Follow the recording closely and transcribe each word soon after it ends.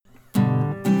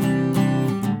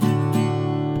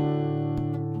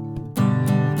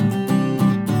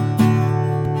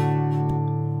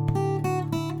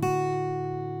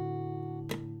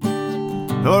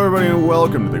everybody, and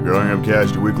welcome to the Growing Up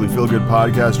Cast, your weekly feel-good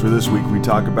podcast. For this week, we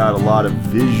talk about a lot of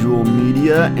visual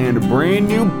media and a brand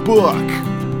new book.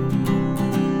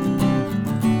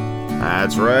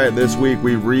 That's right, this week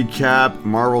we recap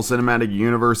Marvel Cinematic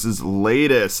Universe's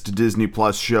latest Disney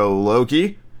Plus show,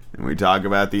 Loki, and we talk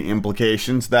about the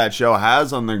implications that show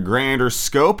has on the grander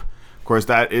scope. Of course,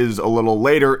 that is a little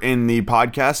later in the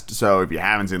podcast, so if you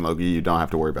haven't seen Loki, you don't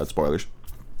have to worry about spoilers.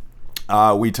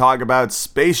 We talk about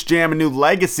Space Jam: A New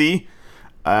Legacy,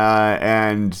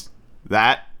 and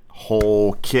that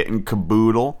whole kit and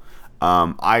caboodle.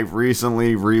 I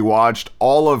recently rewatched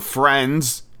all of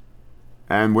Friends,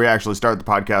 and we actually start the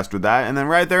podcast with that. And then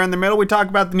right there in the middle, we talk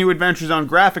about the new Adventure Zone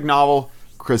graphic novel,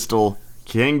 Crystal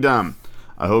Kingdom.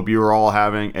 I hope you are all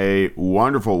having a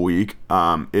wonderful week.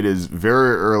 It is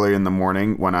very early in the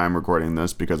morning when I'm recording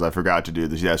this because I forgot to do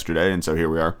this yesterday, and so here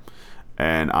we are.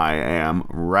 And I am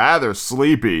rather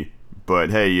sleepy,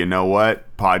 but hey, you know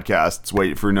what? Podcasts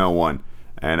wait for no one,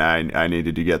 and I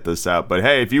needed to get this out. But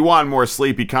hey, if you want more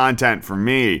sleepy content from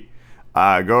me,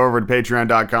 go over to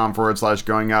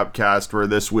patreon.com/goingupcast, where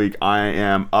this week I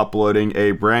am uploading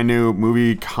a brand new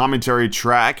movie commentary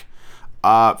track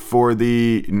for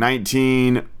the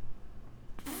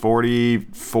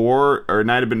 1944, or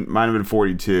might have been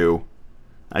 42,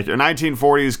 like a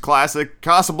 1940s classic,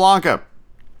 Casablanca.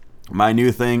 My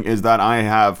new thing is that I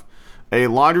have a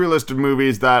laundry list of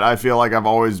movies that I feel like I've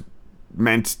always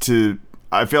I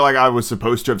feel like I was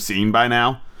supposed to have seen by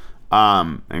now.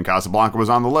 And Casablanca was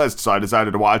on the list, so I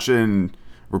decided to watch it and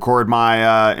record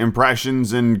my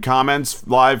impressions and comments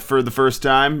live for the first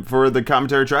time for the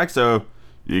commentary track, so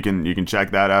you can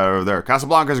check that out over there.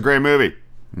 Casablanca is a great movie.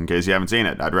 In case you haven't seen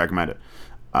it, I'd recommend it.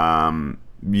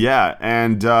 Yeah,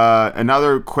 and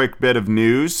another quick bit of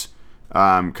news.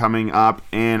 Coming up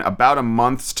in about a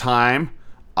month's time,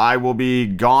 I will be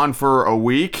gone for a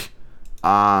week,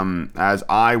 as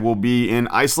I will be in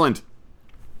Iceland.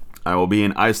 I will be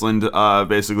in Iceland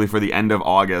basically for the end of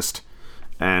August,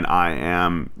 and I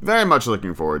am very much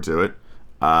looking forward to it.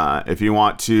 If you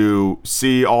want to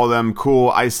see all them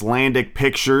cool Icelandic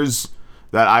pictures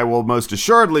that I will most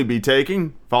assuredly be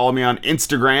taking, follow me on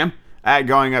Instagram at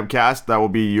GoingUpCast. That will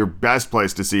be your best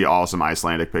place to see awesome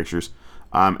Icelandic pictures.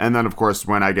 And then, of course,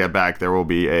 when I get back, there will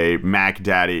be a Mac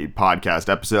Daddy podcast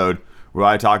episode where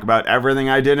I talk about everything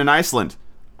I did in Iceland.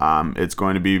 It's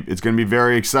going to be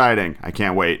very exciting. I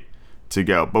can't wait to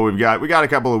go. But we got a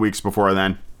couple of weeks before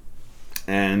then.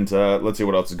 And let's see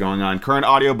what else is going on. Current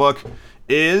audiobook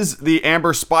is The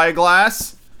Amber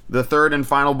Spyglass, the third and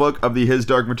final book of the His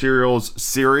Dark Materials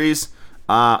series.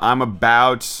 I'm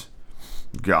about,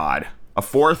 a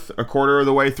quarter of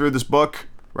the way through this book.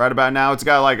 Right about now, it's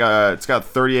got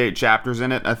 38 chapters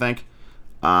in it, I think.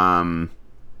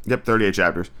 Yep, 38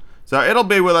 chapters. So it'll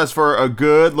be with us for a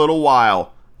good little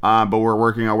while. But we're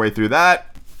working our way through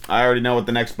that. I already know what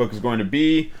the next book is going to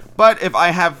be. But if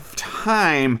I have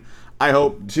time, I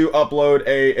hope to upload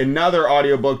another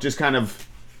audiobook just kind of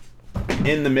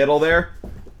in the middle there.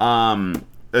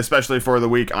 Especially for the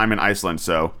week I'm in Iceland.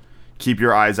 So keep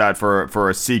your eyes out for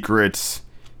a secret,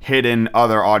 hidden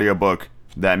other audiobook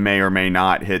that may or may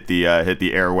not hit the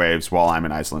airwaves while I'm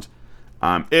in Iceland.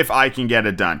 If I can get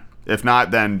it done. If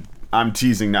not, then I'm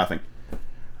teasing nothing.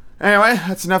 Anyway,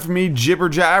 that's enough of me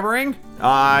jibber-jabbering.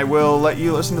 I will let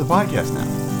you listen to the podcast now.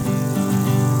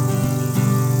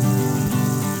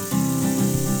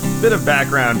 Bit of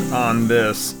background on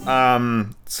this.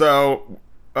 So,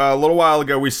 a little while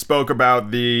ago, we spoke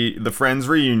about the Friends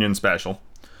reunion special.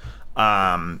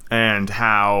 And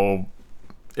how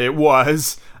it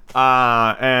was...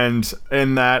 and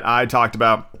in that I talked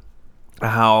about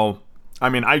how,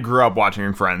 I grew up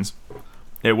watching Friends.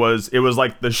 It was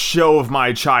like the show of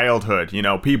my childhood. You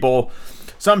know,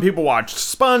 some people watched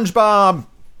SpongeBob,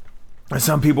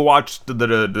 some people watched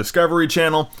the Discovery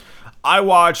Channel. I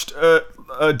watched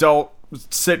adult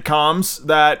sitcoms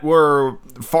that were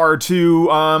far too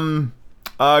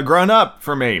grown up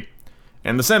for me,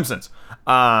 and The Simpsons.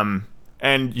 And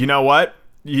you know what?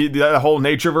 The whole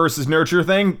nature versus nurture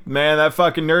thing, man, that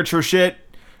fucking nurture shit,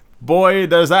 boy,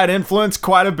 does that influence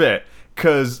quite a bit,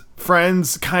 because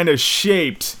Friends kind of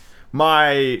shaped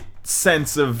my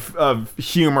sense of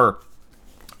humor,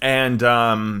 and,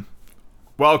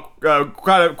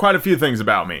 quite a few things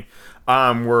about me,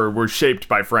 were shaped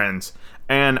by Friends,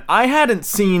 and I hadn't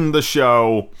seen the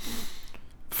show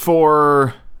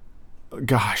for,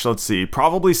 let's see,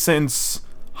 probably since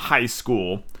high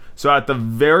school. So at the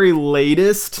very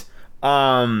latest,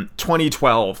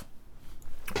 2012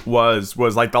 was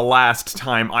like the last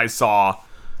time I saw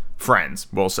Friends,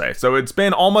 we'll say. So it's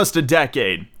been almost a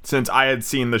decade since I had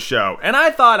seen the show. And I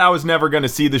thought I was never going to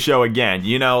see the show again.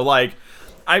 You know, like,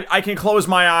 I can close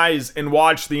my eyes and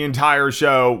watch the entire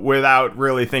show without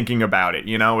really thinking about it.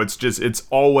 You know, it's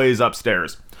always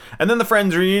upstairs. And then the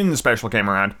Friends reunion special came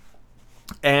around.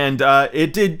 And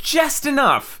it did just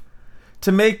enough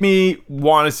to make me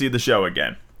want to see the show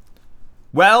again.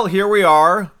 Well, here we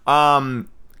are,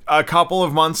 a couple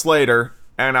of months later,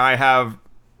 and I have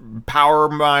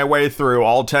powered my way through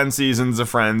all 10 seasons of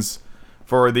Friends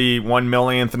for the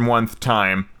 1,000,000th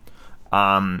time.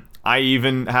 I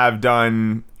even have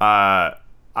done, I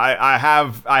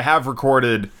have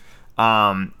recorded,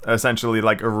 essentially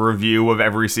like a review of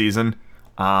every season.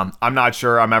 I'm not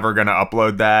sure I'm ever going to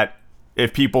upload that.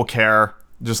 If people care,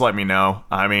 just let me know.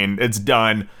 I mean, it's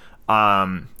done.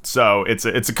 So it's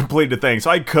a completed thing.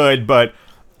 So I could, but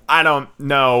I don't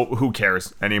know who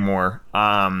cares anymore.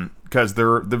 Because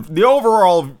the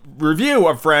overall review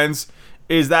of Friends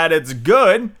is that it's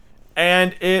good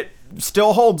and it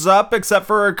still holds up except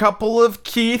for a couple of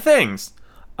key things.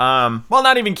 Well,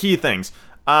 not even key things.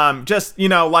 Just, you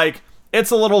know, like, it's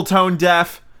a little tone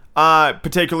deaf,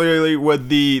 particularly with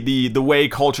the way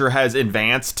culture has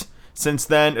advanced since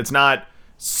then. It's not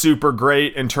super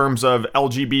great in terms of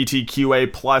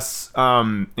LGBTQA plus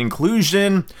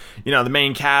inclusion. You know, the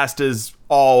main cast is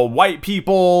all white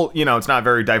people. You know, it's not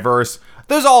very diverse.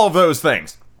 There's all of those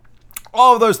things.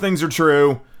 All of those things are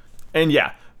true. And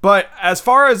yeah. But as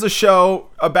far as a show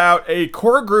about a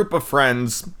core group of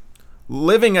friends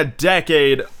living a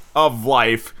decade of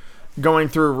life, going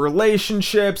through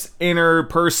relationships,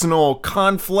 interpersonal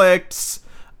conflicts,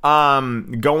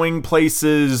 going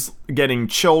places, getting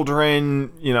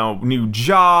children, you know, new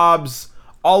jobs,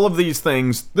 all of these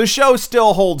things, the show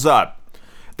still holds up.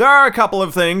 There are a couple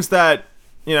of things that,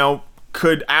 you know,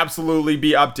 could absolutely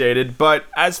be updated, but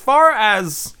as far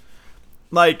as,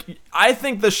 like, I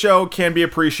think the show can be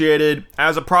appreciated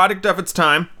as a product of its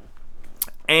time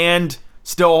and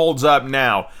still holds up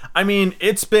now. I mean,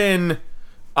 it's been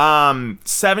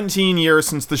 17 years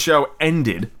since the show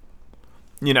ended.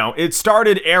 You know, it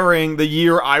started airing the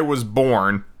year I was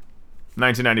born,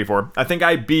 1994. I think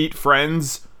I beat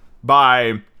Friends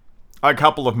by a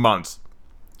couple of months.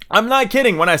 I'm not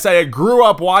kidding when I say I grew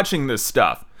up watching this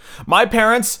stuff. My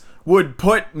parents would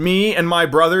put me and my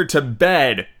brother to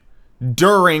bed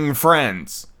during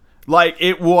Friends. Like,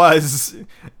 it was,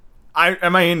 I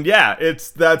mean, yeah,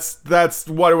 that's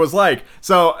what it was like.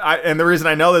 So, and the reason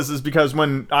I know this is because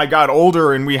when I got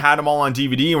older and we had them all on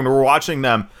DVD and we were watching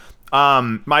them,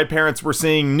 my parents were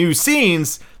seeing new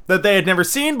scenes that they had never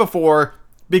seen before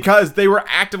because they were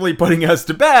actively putting us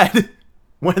to bed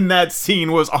when that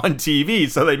scene was on TV,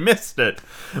 so they missed it,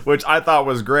 which I thought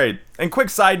was great. And quick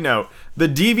side note, the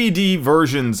DVD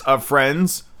versions of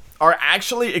Friends are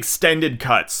actually extended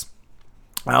cuts.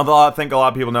 I think a lot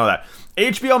of people know that.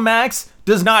 HBO Max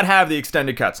does not have the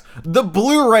extended cuts. The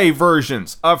Blu-ray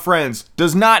versions of Friends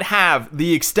does not have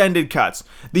the extended cuts.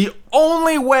 The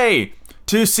only way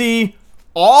to see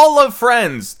all of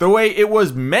Friends the way it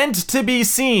was meant to be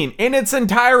seen in its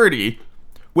entirety,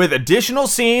 with additional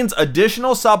scenes,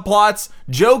 additional subplots,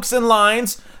 jokes and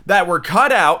lines that were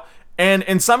cut out, and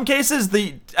in some cases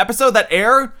the episode that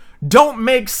aired don't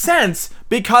make sense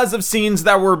because of scenes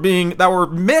that were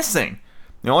missing.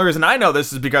 The only reason I know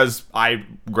this is because I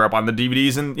grew up on the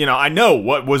DVDs and, you know, I know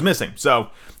what was missing. So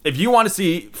if you want to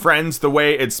see Friends the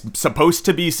way it's supposed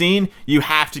to be seen, you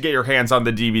have to get your hands on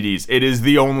the DVDs. It is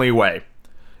the only way.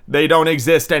 They don't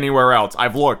exist anywhere else.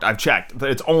 I've looked, I've checked.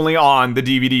 It's only on the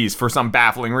DVDs for some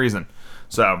baffling reason.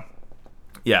 So,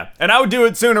 yeah. And I would do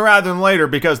it sooner rather than later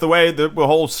because the way the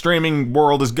whole streaming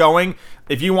world is going,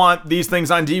 if you want these things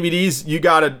on DVDs, you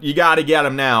gotta get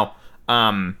them now.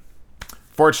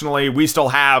 Fortunately, we still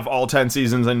have all 10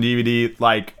 seasons on DVD,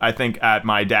 like, I think at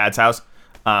my dad's house.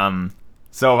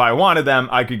 So if I wanted them,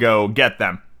 I could go get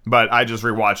them. But I just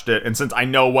rewatched it, and since I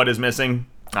know what is missing,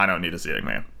 I don't need to see it,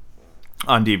 man.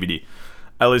 On DVD.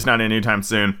 At least not anytime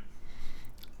soon.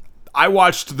 I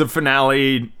watched the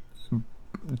finale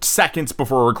seconds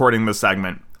before recording this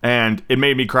segment, and it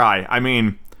made me cry. I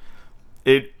mean,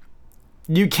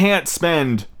 you can't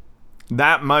spend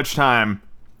that much time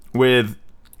with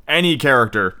any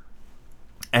character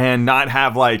and not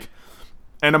have, like,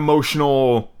 an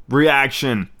emotional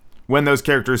reaction when those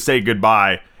characters say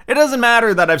goodbye. It doesn't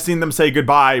matter that I've seen them say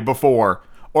goodbye before,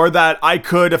 or that I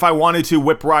could, if I wanted to,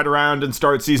 whip right around and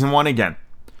start season 1 again.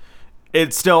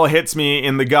 It still hits me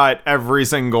in the gut every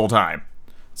single time.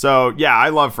 So, yeah, I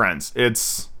love Friends.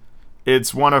 It's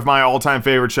one of my all-time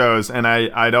favorite shows, and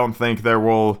I don't think there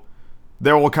will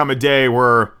come a day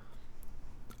where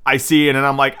I see it and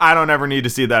I'm like, I don't ever need to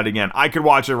see that again. I could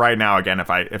watch it right now again if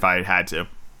I had to.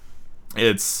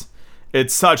 It's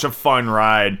such a fun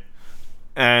ride.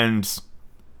 And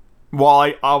while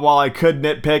I could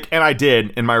nitpick, and I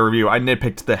did in my review, I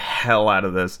nitpicked the hell out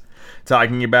of this,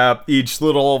 talking about each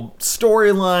little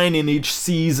storyline in each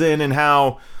season and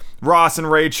how Ross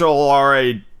and Rachel are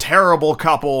a terrible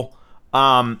couple,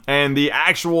 and the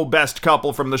actual best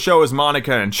couple from the show is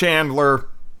Monica and Chandler.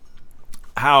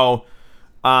 How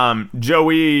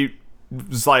Joey's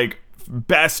like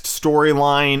best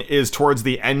storyline is towards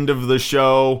the end of the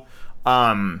show,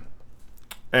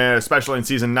 especially in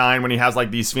season 9 when he has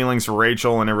like these feelings for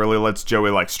Rachel, and it really lets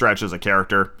Joey like stretch as a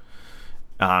character.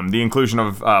 The inclusion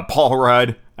of Paul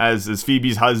Rudd as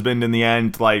Phoebe's husband in the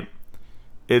end, like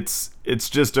it's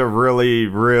just a really,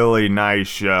 really nice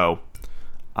show.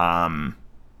 God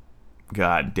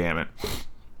damn it.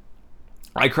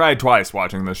 I cried twice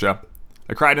watching this show.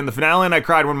 I cried in the finale, and I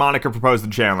cried when Monica proposed to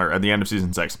Chandler at the end of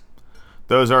season 6.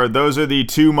 Those are the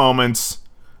two moments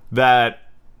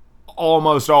that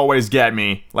almost always get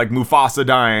me. Like Mufasa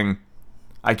dying.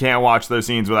 I can't watch those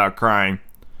scenes without crying.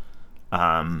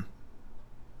 Yeah.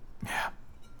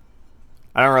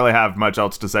 I don't really have much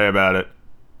else to say about it.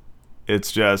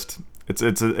 It's just it's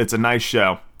a nice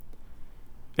show.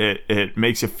 It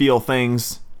makes you feel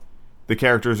things. The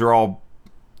characters are all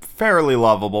fairly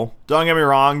lovable. Don't get me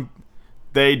wrong,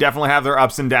 they definitely have their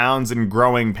ups and downs and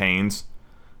growing pains.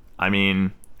 I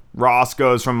mean, Ross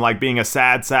goes from like being a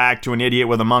sad sack to an idiot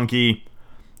with a monkey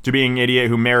to being an idiot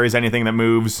who marries anything that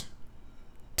moves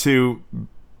to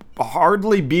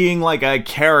hardly being like a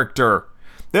character.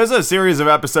 There's a series of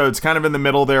episodes kind of in the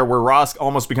middle there where Ross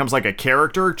almost becomes like a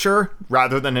caricature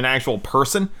rather than an actual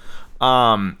person,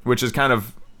 which is kind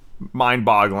of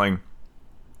mind-boggling.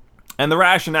 And the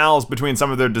rationales between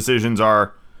some of their decisions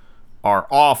are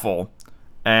awful.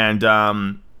 And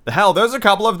hell, there's a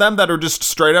couple of them that are just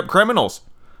straight up criminals,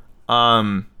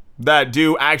 that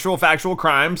do actual factual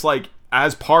crimes like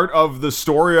as part of the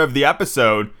story of the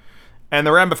episode, and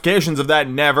the ramifications of that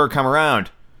never come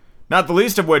around. Not the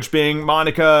least of which being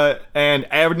Monica and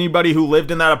anybody who lived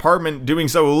in that apartment doing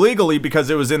so illegally because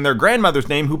it was in their grandmother's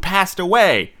name who passed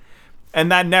away.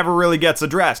 And that never really gets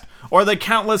addressed. Or the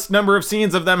countless number of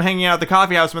scenes of them hanging out at the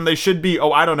coffee house when they should be,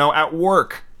 at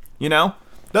work. You know?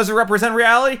 Does it represent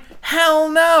reality? Hell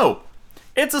no!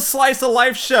 It's a slice of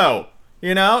life show.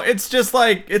 You know? It's just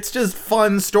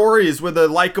fun stories with a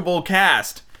likable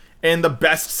cast in the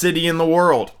best city in the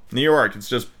world, New York. It's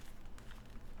just,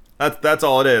 that's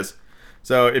all it is.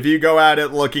 So if you go at it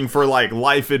looking for like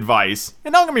life advice,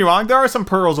 and don't get me wrong, there are some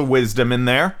pearls of wisdom in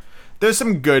there. There's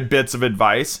some good bits of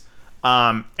advice,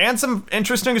 and some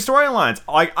interesting storylines.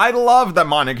 Like, I love that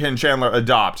Monica and Chandler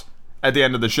adopt at the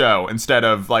end of the show instead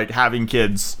of like having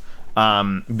kids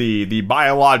the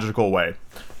biological way.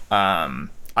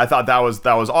 I thought that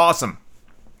was awesome.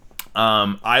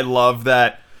 I love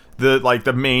that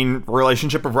the main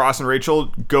relationship of Ross and Rachel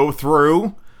go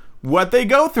through what they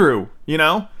go through, you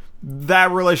know? That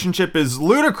relationship is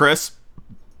ludicrous,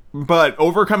 but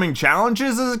overcoming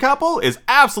challenges as a couple is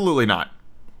absolutely not.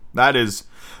 That is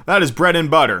bread and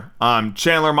butter.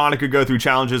 Chandler and Monica go through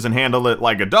challenges and handle it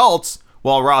like adults,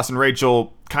 while Ross and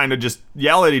Rachel kind of just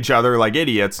yell at each other like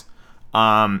idiots.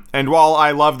 And while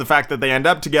I love the fact that they end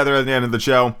up together at the end of the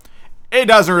show, it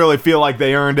doesn't really feel like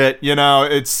they earned it. You know,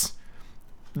 it's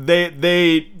they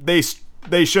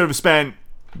should have spent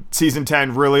season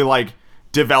 10 really like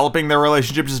developing their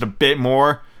relationship just a bit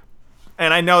more.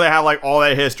 And I know they have like all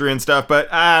that history and stuff, but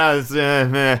I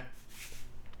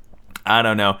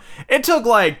don't know. It took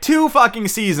like 2 fucking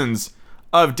seasons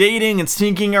of dating and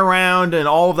sneaking around and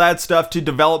all of that stuff to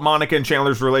develop Monica and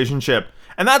Chandler's relationship.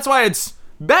 And that's why it's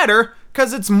better,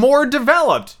 because it's more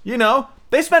developed, you know?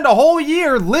 They spend a whole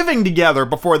year living together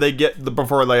before they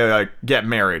get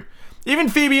married. Even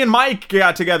Phoebe and Mike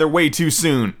got together way too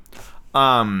soon.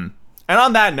 And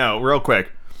on that note, real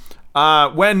quick,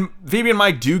 when Phoebe and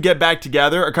Mike do get back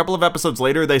together, a couple of episodes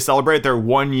later, they celebrate their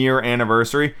 1-year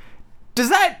anniversary. Does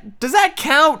that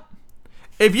count?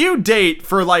 If you date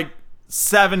for like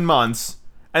 7 months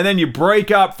and then you break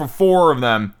up for 4 of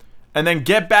them and then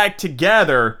get back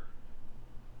together,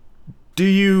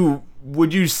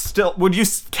 would you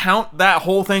count that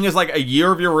whole thing as like a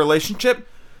year of your relationship?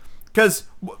 Because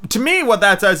to me, what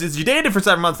that says is you dated for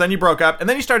 7 months, then you broke up, and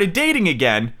then you started dating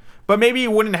again. But maybe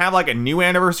you wouldn't have like a new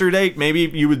anniversary date. Maybe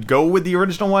you would go with the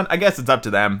original one. I guess it's up to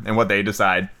them and what they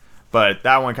decide. But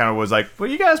that one kind of was like, well,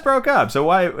 you guys broke up, so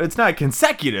why? It's not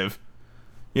consecutive.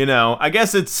 You know, I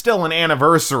guess it's still an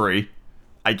anniversary.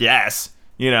 I guess,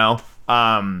 you know.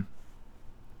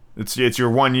 It's your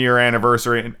 1 year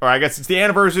anniversary, or I guess it's the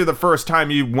anniversary of the first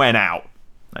time you went out.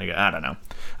 I don't know.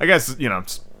 I guess,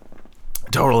 it's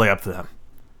totally up to them.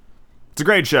 It's a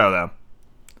great show, though.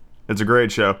 It's a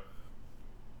great show.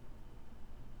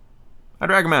 I'd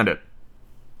recommend it.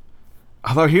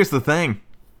 Although, here's the thing.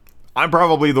 I'm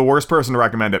probably the worst person to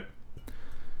recommend it.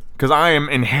 Because I am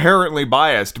inherently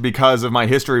biased because of my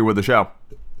history with the show.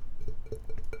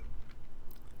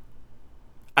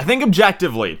 I think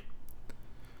objectively,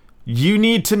 you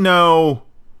need to know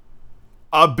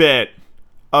a bit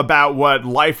about what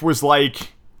life was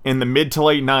like in the mid to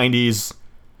late 90s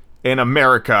in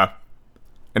America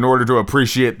in order to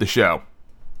appreciate the show.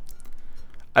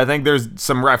 I think there's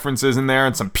some references in there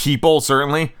and some people,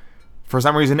 certainly. For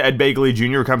some reason, Ed Begley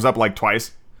Jr. comes up like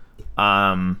twice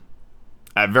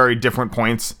at very different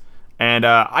points. And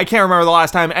I can't remember the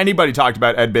last time anybody talked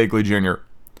about Ed Begley Jr.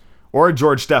 or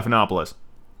George Stephanopoulos.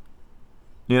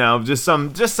 Just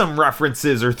some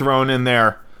references are thrown in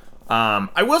there.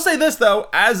 I will say this, though,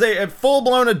 as a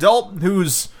full-blown adult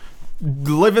who's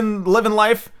living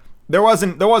life, there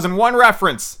wasn't one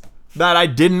reference that I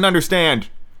didn't understand,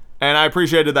 and I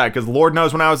appreciated that, because Lord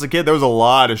knows when I was a kid, there was a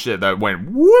lot of shit that went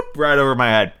whoop right over my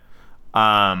head.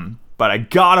 But I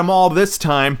got them all this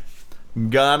time.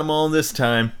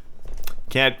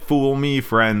 Can't fool me,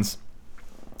 friends.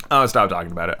 Oh, stop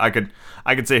talking about it. I could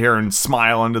sit here and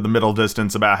smile into the middle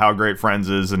distance about how great Friends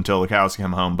is until the cows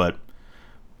come home, but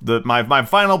my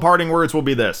final parting words will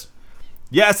be this.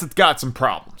 Yes, it's got some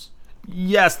problems.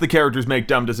 Yes, the characters make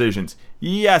dumb decisions.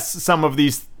 Yes, some of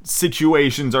these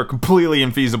situations are completely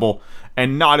infeasible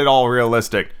and not at all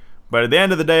realistic. But at the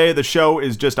end of the day, the show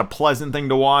is just a pleasant thing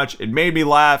to watch. It made me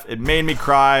laugh. It made me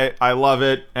cry. I love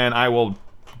it, and I will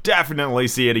definitely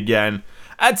see it again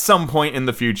at some point in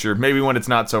the future. Maybe when it's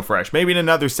not so fresh. Maybe in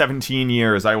another 17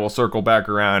 years, I will circle back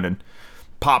around and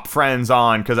pop Friends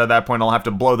on, because at that point I'll have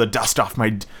to blow the dust off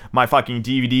my fucking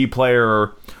DVD player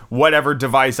or whatever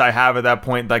device I have at that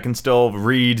point that can still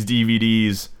read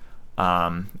DVDs,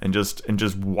 and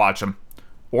just watch them.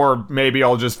 Or maybe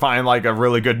I'll just find like a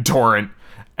really good torrent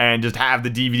and just have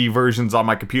the DVD versions on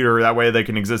my computer. That way they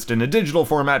can exist in a digital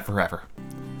format forever.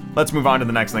 Let's move on to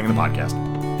the next thing in the podcast.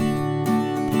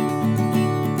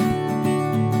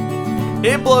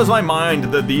 It blows my mind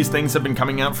that these things have been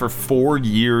coming out for 4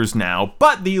 years now,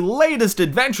 but the latest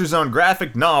Adventure Zone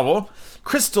graphic novel,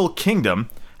 Crystal Kingdom,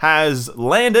 has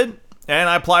landed, and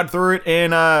I plowed through it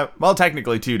in,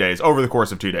 technically 2 days, over the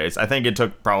course of 2 days. I think it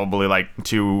took probably like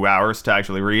 2 hours to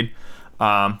actually read.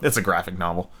 It's a graphic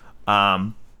novel.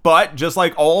 But just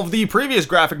like all of the previous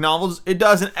graphic novels, it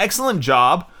does an excellent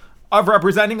job of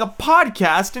representing a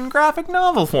podcast in graphic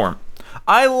novel form.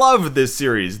 I love this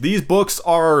series. These books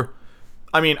are...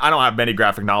 I don't have many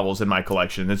graphic novels in my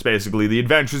collection. It's basically the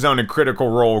Adventure Zone and Critical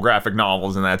Role graphic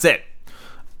novels, and that's it.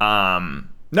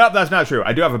 Nope, that's not true.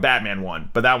 I do have a Batman one,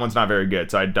 but that one's not very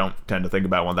good, so I don't tend to think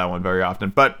about that one very often.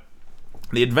 But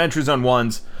the Adventure Zone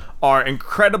ones are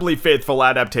incredibly faithful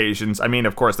adaptations.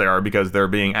 Of course they are, because they're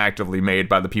being actively made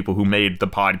by the people who made the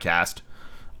podcast.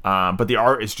 But the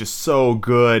art is just so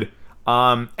good.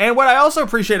 And what I also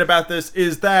appreciate about this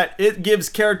is that it gives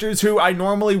characters who I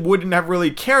normally wouldn't have really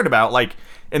cared about, like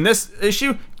in this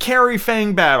issue, Carrie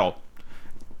Fang Battle.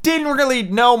 Didn't really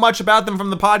know much about them from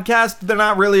the podcast. They're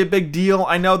not really a big deal.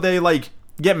 I know they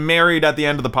get married at the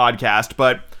end of the podcast,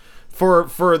 but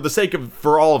for the sake of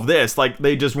for all of this,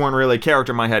 they just weren't really a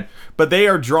character in my head. But they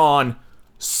are drawn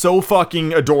so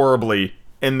fucking adorably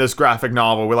in this graphic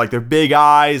novel with their big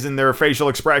eyes and their facial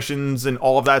expressions and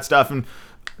all of that stuff, and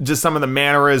just some of the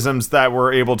mannerisms that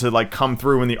were able to come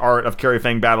through in the art of Carrie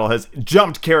Fang Battle has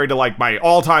jumped Carrie to my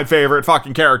all-time favorite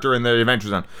fucking character in the Adventure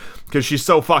Zone, because she's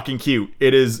so fucking cute.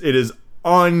 It is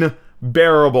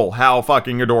unbearable how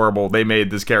fucking adorable they made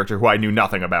this character who I knew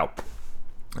nothing about.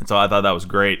 And so I thought that was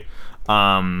great.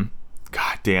 God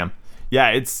damn. Yeah,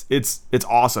 it's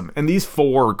awesome. And these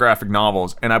 4 graphic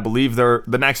novels, and I believe the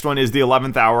next one is The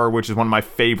 11th Hour, which is one of my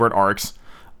favorite arcs.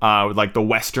 With the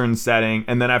Western setting,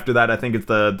 and then after that I think it's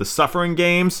the Suffering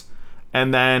Games,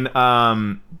 and then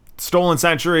Stolen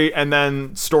Century, and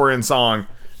then Story and Song.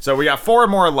 So we got 4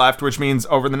 more left, which means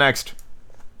over the next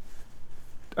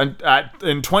in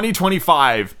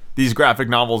 2025 these graphic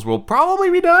novels will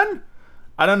probably be done.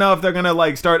 I don't know if they're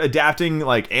gonna start adapting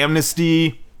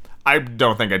Amnesty. I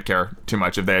don't think I'd care too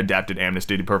much if they adapted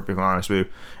Amnesty, to be perfectly honest with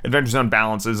you. Adventure Zone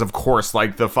Balance is of course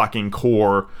the fucking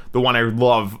core, the one I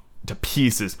love to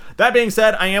pieces. That being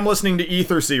said, I am listening to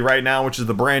Ethersea right now, which is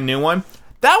the brand new one.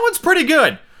 That one's pretty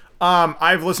good.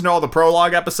 I've listened to all the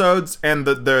prologue episodes, and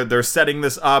they're setting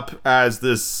this up as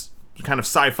this kind of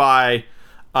sci-fi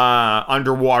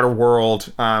underwater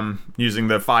world, using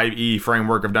the 5E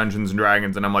framework of Dungeons and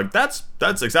Dragons, and I'm like, that's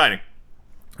exciting.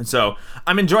 And so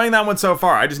I'm enjoying that one so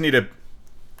far. I just need to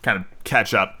kind of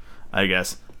catch up, I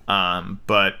guess.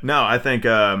 But no, I think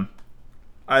the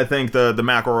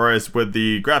McElroys with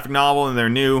the graphic novel and their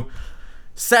new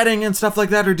setting and stuff like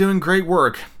that are doing great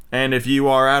work. And if you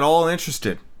are at all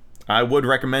interested, I would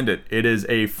recommend it. It is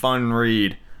a fun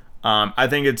read. I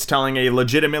think it's telling a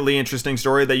legitimately interesting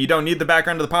story that you don't need the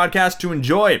background of the podcast to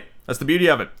enjoy. That's the beauty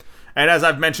of it. And as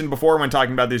I've mentioned before when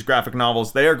talking about these graphic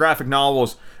novels, they are graphic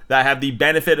novels that have the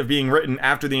benefit of being written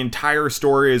after the entire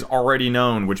story is already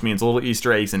known, which means little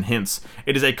Easter eggs and hints.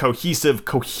 It is a cohesive,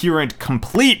 coherent,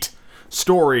 complete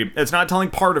story. It's not telling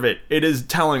part of it. It is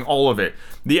telling all of it.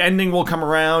 The ending will come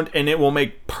around and it will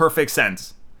make perfect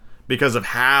sense because of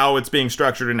how it's being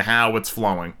structured and how it's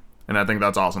flowing. And I think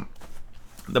that's awesome.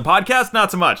 The podcast,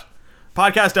 not so much.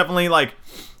 Podcast definitely, like,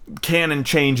 canon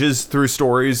changes through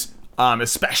stories,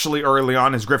 especially early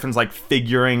on as Griffin's, like,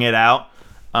 figuring it out.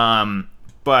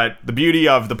 But the beauty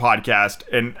of the podcast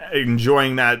and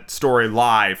enjoying that story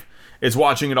live is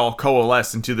watching it all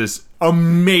coalesce into this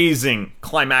amazing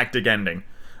climactic ending.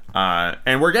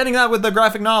 And we're getting that with the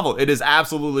graphic novel. It is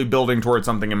absolutely building towards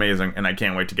something amazing, and I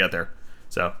can't wait to get there.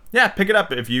 So, yeah, pick it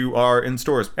up if you are in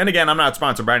stores. And again, I'm not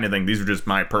sponsored by anything. These are just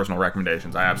my personal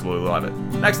recommendations. I absolutely love it.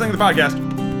 Next thing, the podcast.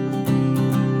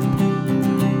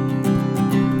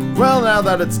 Well, now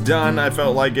that it's done, I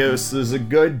felt like this is a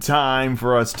good time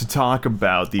for us to talk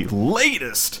about the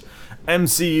latest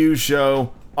MCU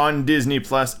show on Disney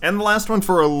Plus, and the last one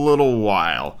for a little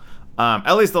while.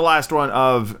 At least the last one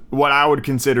of what I would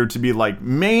consider to be like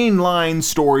mainline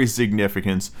story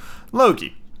significance,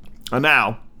 Loki. And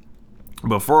now,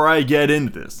 before I get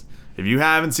into this, if you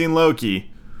haven't seen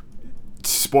Loki,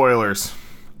 spoilers.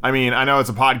 I mean, I know it's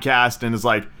a podcast and it's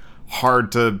like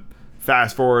hard to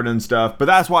fast forward and stuff, but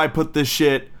that's why I put this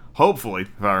shit, hopefully,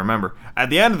 if I remember,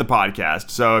 at the end of the podcast.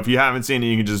 So if you haven't seen it,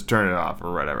 you can just turn it off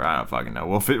or whatever. I don't fucking know.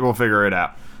 We'll figure it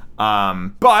out.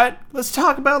 But let's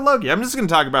talk about Loki. I'm just going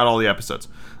to talk about all the episodes,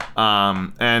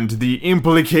 and the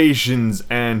implications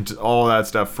and all that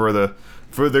stuff for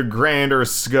the grander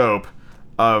scope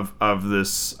of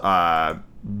this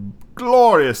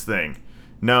glorious thing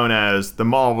known as the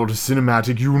Marvel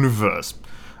Cinematic Universe.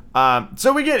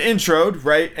 So we get introed,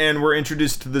 right? And we're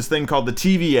introduced to this thing called the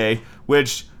TVA,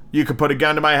 which you could put a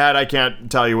gun to my head, I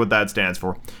can't tell you what that stands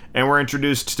for. And we're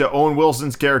introduced to Owen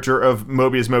Wilson's character of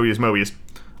Mobius.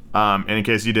 And in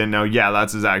case you didn't know, yeah,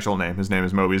 that's his actual name. His name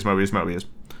is Mobius.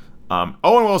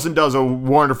 Owen Wilson does a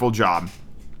wonderful job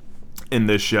in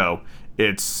this show.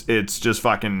 It's just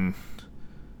fucking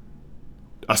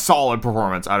a solid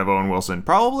performance out of Owen Wilson.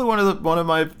 Probably one of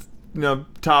my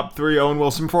top 3 Owen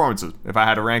Wilson performances. If I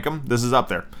had to rank them, this is up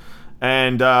there.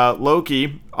 And Loki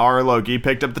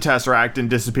picked up the Tesseract and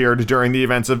disappeared during the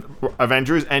events of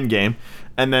Avengers Endgame,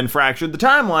 and then fractured the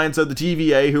timeline, so the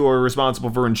TVA, who are responsible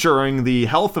for ensuring the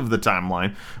health of the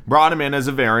timeline, brought him in as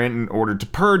a variant in order to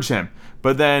purge him.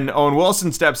 But then Owen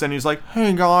Wilson steps in and he's like,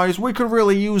 "Hey guys, we could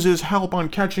really use his help on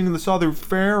catching this other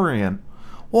variant.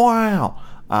 Wow."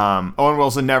 Owen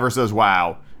Wilson never says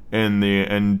wow in the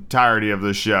entirety of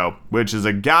the show, which is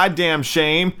a goddamn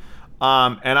shame.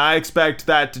 And I expect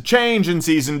that to change in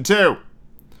season 2.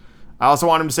 I also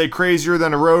want him to say crazier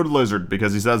than a road lizard,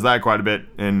 because he says that quite a bit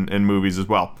in movies as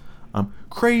well.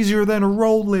 Crazier than a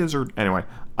road lizard. Anyway,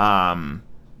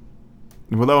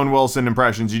 with Owen Wilson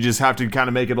impressions, you just have to kind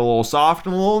of make it a little soft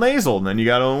and a little nasal, and then you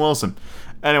got Owen Wilson.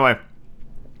 Anyway,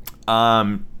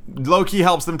 Loki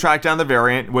helps them track down the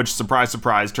variant, which, surprise,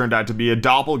 surprise, turned out to be a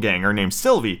doppelganger named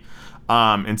Sylvie.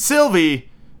 And Sylvie,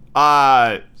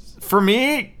 for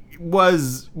me,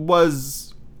 was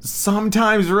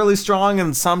sometimes really strong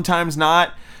and sometimes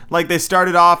not. Like, they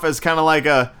started off as kind of like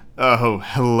a, oh,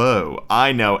 hello,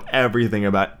 I know everything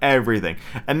about everything.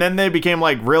 And then they became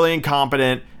like really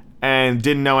incompetent and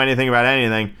didn't know anything about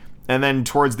anything. And then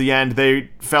towards the end,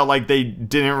 they felt like they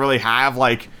didn't really have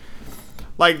like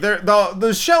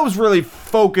the show's really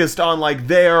focused on like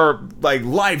their like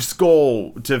life's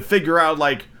goal to figure out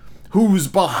like who's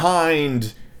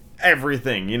behind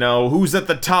everything, who's at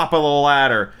the top of the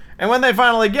ladder. And when they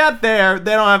finally get there,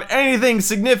 they don't have anything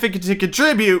significant to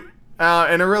contribute,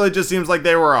 and it really just seems like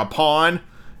they were a pawn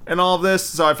in all of this.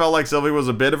 So I felt like Sylvie was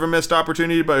a bit of a missed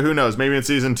opportunity, but who knows, maybe in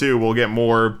season 2 we'll get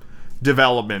more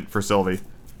development for Sylvie,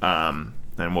 and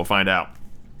we'll find out.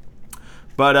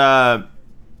 But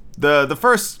the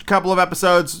first couple of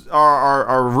episodes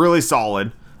are really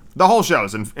solid. The whole show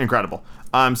is incredible.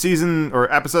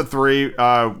 Episode 3,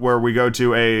 where we go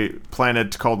to a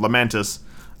planet called Lamentus,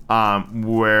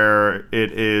 where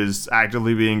it is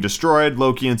actively being destroyed.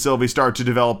 Loki and Sylvie start to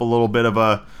develop a little bit of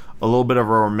a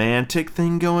romantic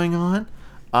thing going on.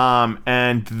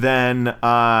 And then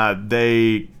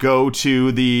they go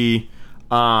to the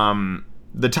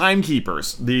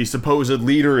timekeepers, the supposed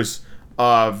leaders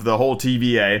of the whole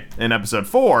TVA in episode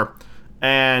 4,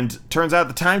 and turns out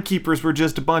the timekeepers were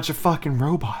just a bunch of fucking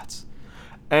robots.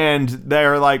 And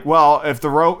they're like, well, if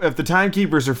the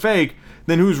timekeepers are fake,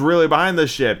 then who's really behind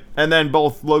this shit? And then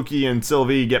both Loki and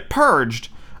Sylvie get purged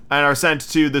and are sent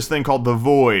to this thing called the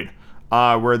Void,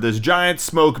 where this giant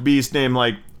smoke beast named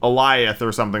like Eliath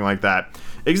or something like that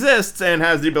exists and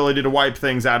has the ability to wipe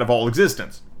things out of all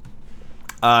existence.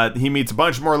 He meets a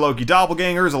bunch more Loki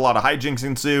doppelgangers, a lot of hijinks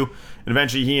ensue, and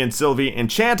eventually he and Sylvie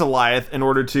enchant Eliath in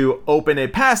order to open a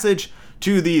passage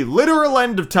to the literal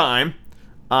end of time,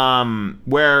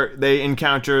 where they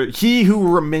encounter He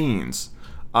Who Remains,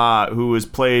 who is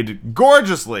played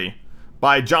gorgeously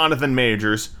by Jonathan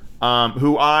Majors,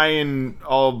 who I and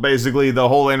basically the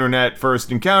whole internet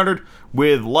first encountered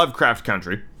with Lovecraft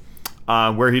Country,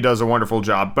 where he does a wonderful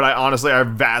job. But I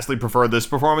vastly prefer this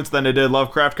performance than I did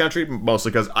Lovecraft Country,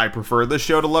 mostly because I prefer this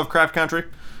show to Lovecraft Country.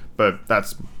 But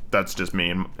that's just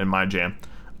me and my jam.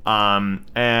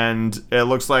 And it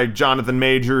looks like Jonathan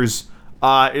Majors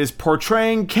is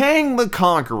portraying Kang the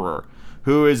Conqueror,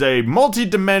 who is a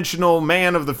multi-dimensional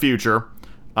man of the future,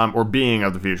 or being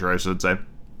of the future, I should say,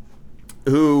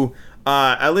 who,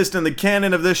 at least in the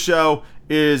canon of this show,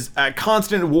 is at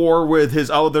constant war with his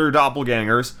other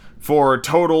doppelgangers for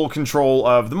total control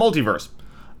of the multiverse.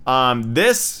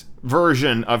 This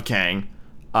version of Kang,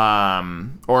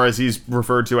 or as he's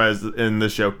referred to as in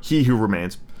this show, He Who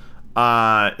Remains,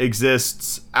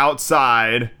 exists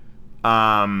outside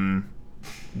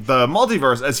the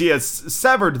multiverse, as he has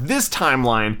severed this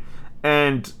timeline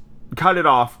and cut it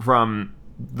off from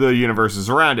the universes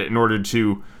around it in order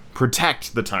to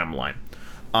protect the timeline.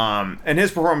 And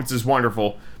his performance is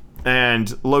wonderful.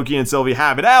 And Loki and Sylvie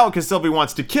have it out because Sylvie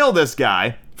wants to kill this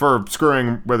guy for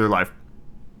screwing with her life.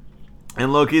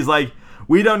 And Loki's like,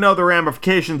 we don't know the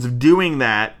ramifications of doing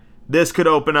that. This could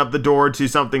open up the door to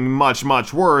something much,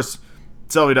 much worse.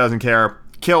 Sylvie doesn't care,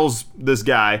 kills this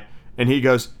guy, and he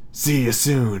goes, see you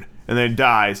soon, and then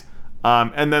dies.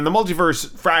 And then the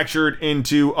multiverse fractured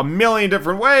into a million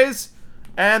different ways,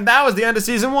 and that was the end of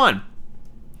season 1.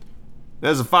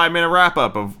 There's a 5-minute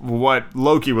wrap-up of what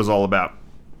Loki was all about.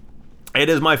 It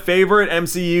is my favorite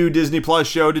MCU Disney Plus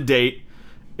show to date.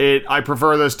 I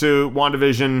prefer this to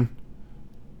WandaVision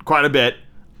quite a bit.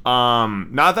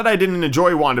 Not that I didn't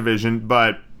enjoy WandaVision,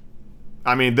 but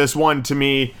I mean, this one to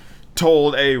me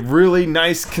told a really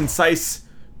nice, concise,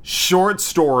 short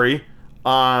story.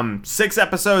 6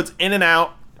 episodes in and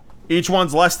out. Each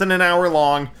one's less than an hour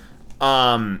long.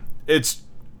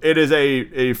 It is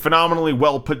a phenomenally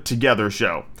well put together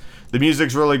show. The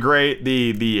music's really great.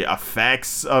 The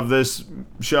effects of this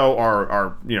show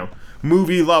are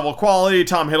movie level quality.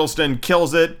 Tom Hiddleston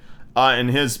kills it in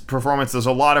his performance. There's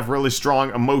a lot of really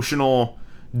strong emotional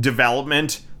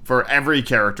development for every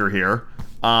character here.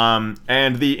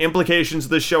 And the implications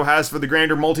this show has for the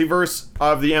grander multiverse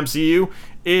of the MCU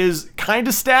is kind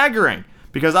of staggering.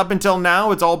 Because up until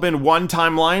now, it's all been one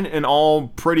timeline and all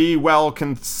pretty well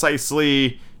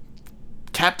concisely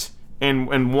kept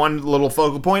in one little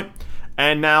focal point.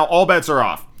 And now all bets are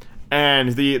off.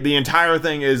 And the entire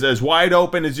thing is as wide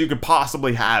open as you could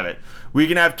possibly have it. We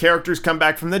can have characters come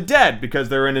back from the dead because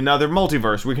they're in another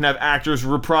multiverse. We can have actors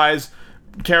reprise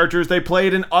characters they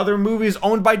played in other movies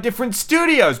owned by different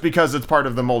studios because it's part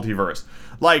of the multiverse.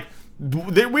 Like,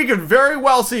 we could very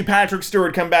well see Patrick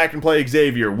Stewart come back and play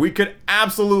Xavier. We could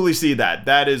absolutely see that.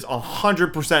 That is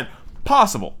 100%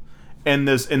 possible in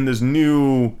this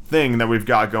new thing that we've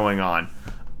got going on.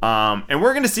 And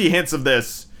we're going to see hints of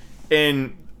this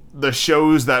in the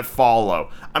shows that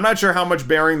follow. I'm not sure how much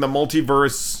bearing the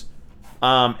multiverse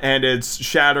and its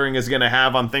shattering is going to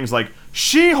have on things like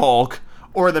She-Hulk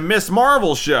or the Miss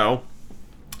Marvel show.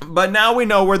 But now we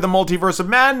know where the Multiverse of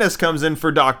Madness comes in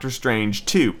for Doctor Strange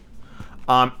 2.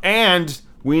 And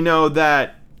we know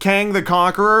that Kang the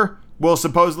Conqueror will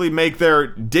supposedly make their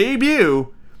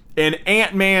debut in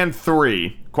Ant-Man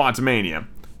 3, Quantumania.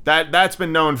 That's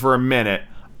been known for a minute.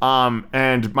 And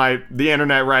the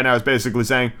internet right now is basically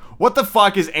saying, what the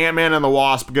fuck is Ant-Man and the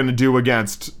Wasp gonna do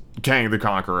against Kang the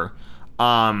Conqueror?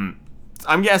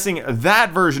 I'm guessing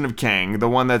that version of Kang, the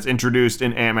one that's introduced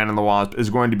in Ant-Man and the Wasp, is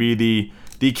going to be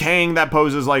the Kang that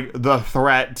poses like the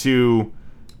threat to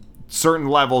certain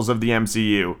levels of the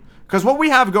MCU. Because what we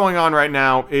have going on right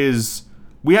now is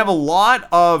we have a lot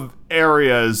of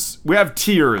areas, we have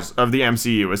tiers of the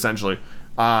MCU essentially.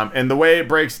 And the way it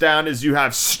breaks down is you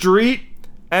have Street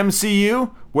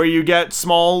MCU, where you get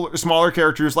smaller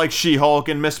characters like She-Hulk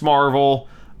and Miss Marvel,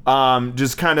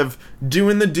 just kind of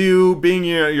doing the do, being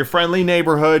your friendly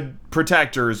neighborhood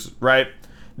protectors, right?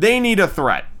 They need a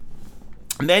threat.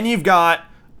 And then you've got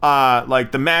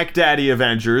like the Mac Daddy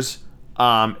Avengers,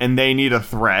 and they need a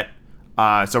threat.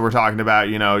 So we're talking about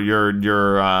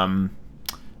your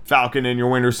Falcon and your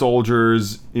Winter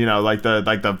Soldiers, like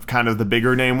the kind of the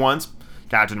bigger name ones,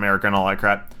 Captain America and all that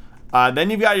crap. Then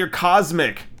you've got your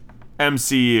cosmic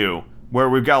MCU, where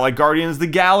we've got like Guardians of the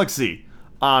Galaxy.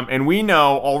 And we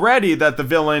know already that the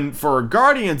villain for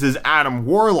Guardians is Adam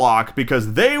Warlock,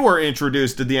 because they were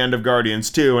introduced at the end of Guardians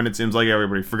 2, and it seems like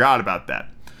everybody forgot about that.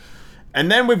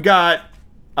 And then we've got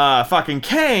fucking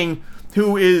Kang,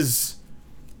 who is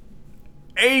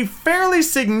a fairly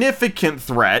significant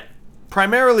threat,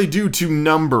 primarily due to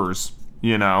numbers,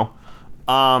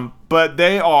 but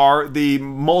they are the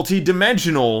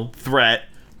multi-dimensional threat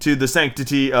to the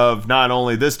sanctity of not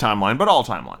only this timeline, but all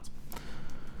timelines.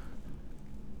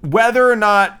 Whether or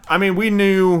not, we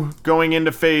knew going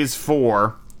into Phase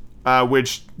 4,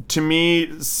 which to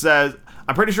me says,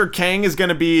 I'm pretty sure Kang is going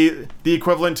to be the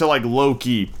equivalent to like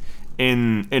Loki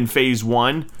in Phase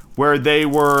 1, where they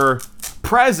were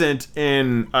present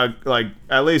in like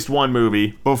at least one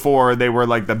movie before they were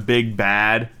like the big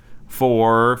bad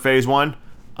for Phase 1.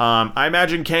 I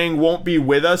imagine Kang won't be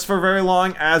with us for very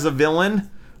long as a villain,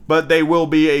 but they will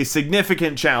be a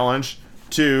significant challenge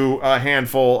to a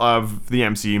handful of the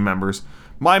MCU members.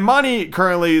 My money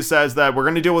currently says that we're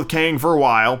going to deal with Kang for a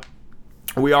while.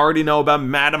 We already know about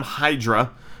Madam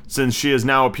Hydra, since she has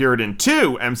now appeared in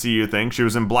 2 MCU things. She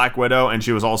was in Black Widow, and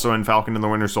she was also in Falcon and the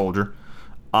Winter Soldier.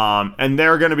 And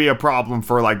they're going to be a problem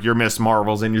for like your Miss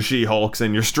Marvels and your She-Hulks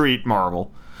and your Street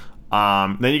Marvel.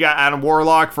 Then you got Adam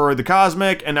Warlock for the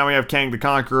Cosmic, and now we have Kang the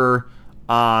Conqueror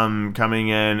coming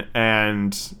in,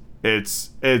 and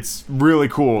it's really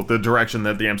cool the direction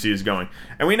that the MCU is going.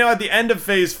 And we know at the end of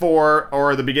Phase 4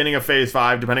 or the beginning of Phase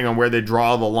 5, depending on where they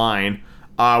draw the line,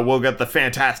 we'll get the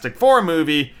Fantastic Four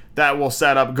movie that will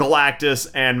set up Galactus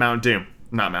and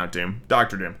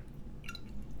Dr. Doom.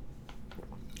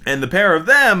 And the pair of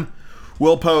them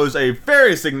will pose a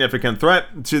very significant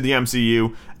threat to the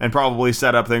MCU and probably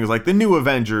set up things like the New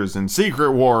Avengers and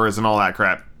Secret Wars and all that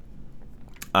crap.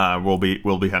 We'll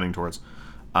be heading towards.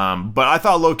 But I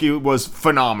thought Loki was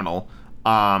phenomenal.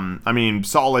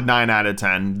 Solid 9 out of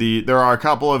 10. There are a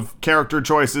couple of character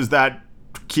choices that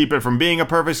keep it from being a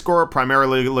perfect score,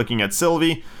 primarily looking at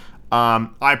Sylvie.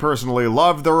 I personally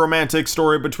love the romantic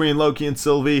story between Loki and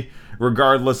Sylvie,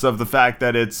 regardless of the fact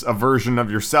that it's a version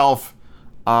of yourself.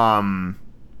 I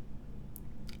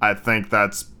think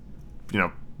that's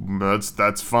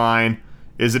fine.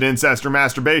 Is it incest or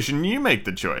masturbation? You make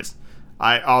the choice.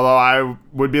 Although I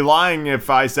would be lying if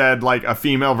I said like a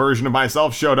female version of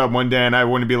myself showed up one day and I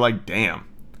wouldn't be like, damn,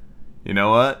 you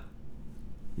know what?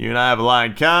 You and I have a lot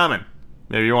in common.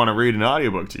 Maybe you want to read an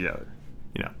audiobook together,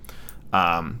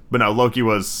 But no, Loki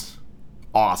was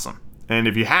awesome. And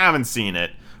if you haven't seen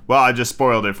it, well, I just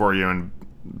spoiled it for you in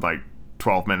like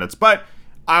 12 minutes. But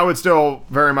I would still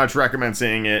very much recommend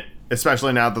seeing it,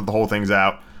 especially now that the whole thing's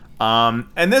out.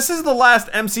 And this is the last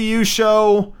MCU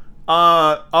show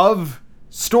of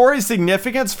story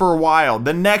significance for a while.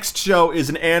 The next show is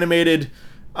an animated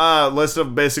list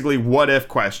of basically what if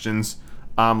questions.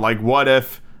 Like what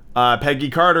if Peggy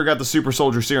Carter got the super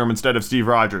soldier serum instead of Steve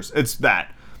Rogers? It's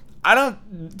that. I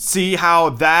don't see how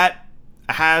that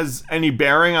has any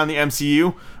bearing on the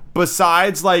MCU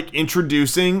besides like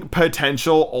introducing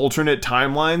potential alternate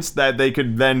timelines that they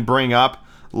could then bring up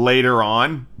later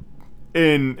on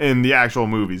in the actual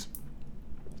movies.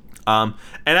 And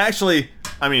actually,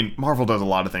 Marvel does a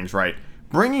lot of things right.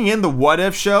 Bringing in the What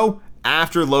If show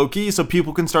after Loki so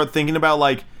people can start thinking about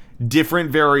like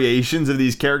different variations of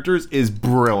these characters is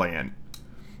brilliant.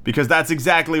 Because that's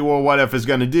exactly what If is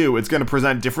going to do. It's going to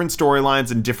present different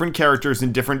storylines and different characters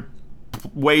and different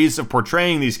ways of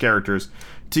portraying these characters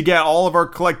to get all of our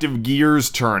collective gears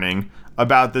turning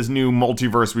about this new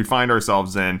multiverse we find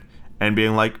ourselves in and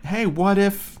being like, hey, what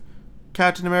if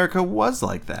Captain America was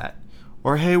like that?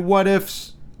 Or hey, what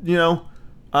if,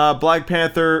 Black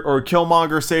Panther or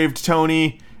Killmonger saved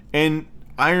Tony in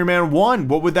Iron Man 1?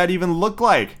 What would that even look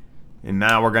like? And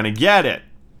now we're going to get it.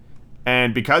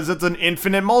 And because it's an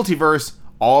infinite multiverse,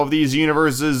 all of these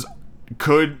universes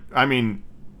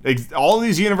all of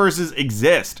these universes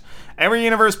exist. Every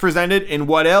universe presented in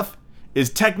What If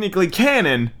is technically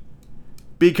canon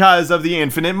because of the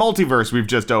infinite multiverse we've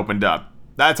just opened up.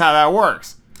 That's how that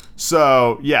works.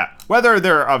 So, yeah, whether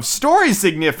they're of story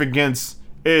significance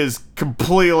is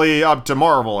completely up to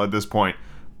Marvel at this point.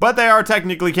 but they are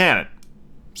technically canon.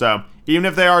 So, even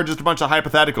if they are just a bunch of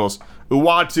hypotheticals,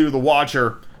 Uatu the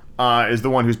Watcher is the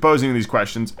one who's posing these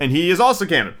questions, and he is also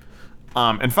canon.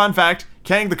 And fun fact,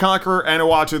 Kang the Conqueror and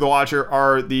Uatu the Watcher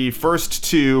are the first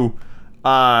two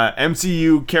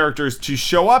MCU characters to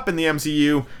show up in the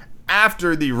MCU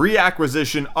after the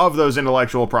reacquisition of those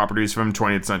intellectual properties from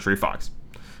 20th Century Fox.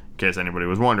 In case anybody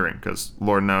was wondering, because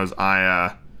Lord knows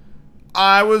I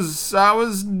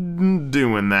was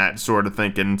doing that sort of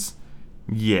thinking.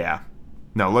 Yeah.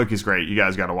 No, Loki's great. You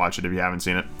guys got to watch it if you haven't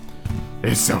seen it.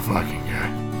 It's so fucking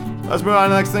good. Let's move on to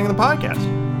the next thing in the podcast.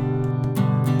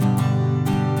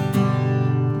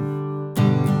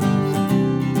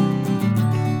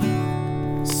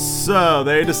 So,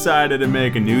 they decided to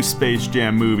make a new Space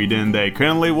Jam movie, didn't they?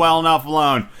 Couldn't leave well enough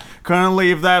alone. Couldn't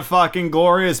leave that fucking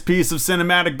glorious piece of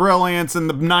cinematic brilliance in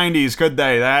the 90s, could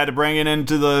they? They had to bring it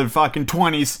into the fucking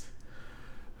 20s.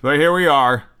 But here we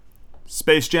are.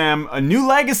 Space Jam, A New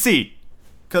Legacy.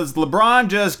 Because LeBron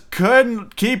just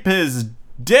couldn't keep his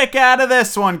dick out of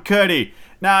this one, could he?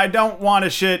 Now, I don't want to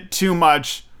shit too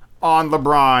much on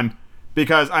LeBron,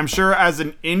 because I'm sure as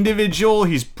an individual,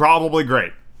 he's probably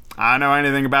great. I don't know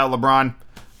anything about LeBron,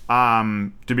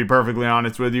 to be perfectly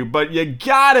honest with you, but you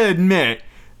gotta admit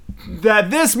that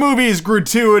this movie is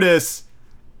gratuitous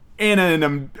in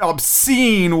an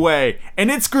obscene way.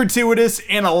 And it's gratuitous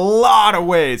in a lot of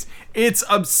ways. It's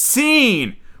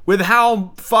obscene with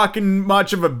how fucking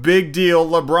much of a big deal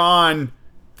LeBron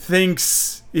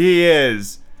thinks he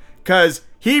is. Because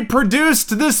he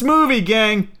produced this movie,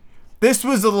 gang. This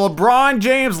was a LeBron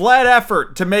James-led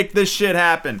effort to make this shit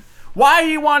happen. Why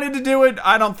he wanted to do it,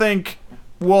 I don't think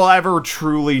we'll ever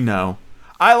truly know.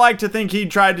 I like to think he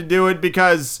tried to do it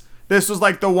because this was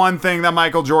like the one thing that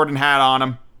Michael Jordan had on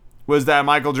him. Was that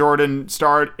Michael Jordan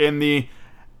starred in the,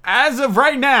 as of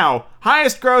right now,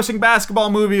 highest grossing basketball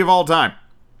movie of all time,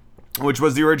 which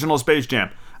was the original Space Jam.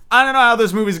 I don't know how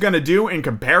this movie's gonna do in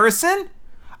comparison.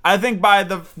 I think by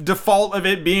the default of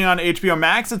it being on HBO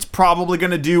Max, it's probably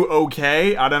gonna do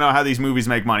okay. I don't know how these movies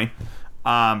make money.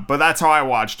 But that's how I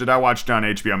watched it. I watched it on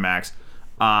HBO Max.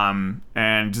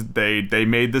 And they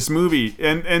made this movie.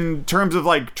 In terms of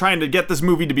like trying to get this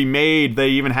movie to be made, they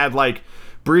even had like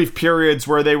brief periods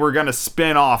where they were gonna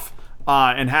spin off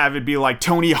and have it be like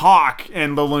Tony Hawk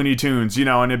and the Looney Tunes, you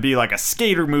know, and it'd be like a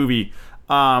skater movie.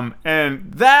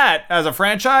 And that, as a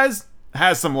franchise,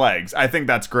 has some legs. I think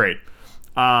that's great.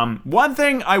 One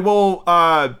thing I will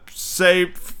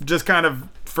say, just kind of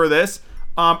for this,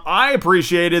 I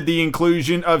appreciated the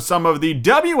inclusion of some of the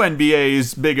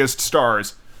WNBA's biggest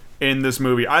stars in this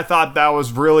movie. I thought that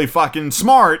was really fucking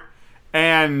smart,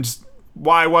 and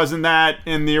why wasn't that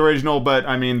in the original? But,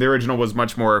 I mean, the original was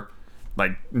much more,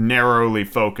 like, narrowly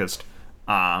focused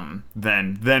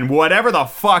than whatever the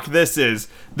fuck this is.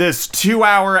 This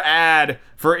 2-hour ad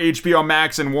for HBO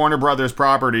Max and Warner Brothers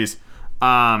properties.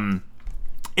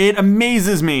 It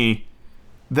amazes me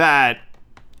that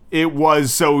it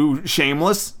was so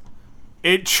shameless.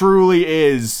 It truly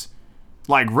is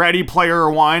like Ready Player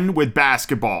One with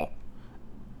basketball.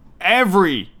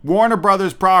 Every Warner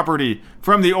Brothers property,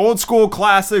 from the old school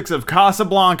classics of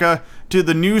Casablanca to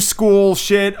the new school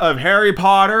shit of Harry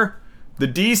Potter, the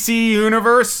DC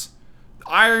Universe,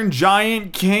 Iron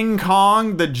Giant, King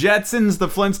Kong, the Jetsons, the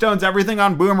Flintstones, everything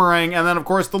on Boomerang, and then of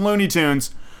course the Looney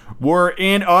Tunes, were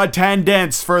in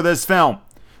attendance for this film.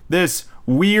 This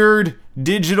weird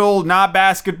digital, not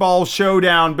basketball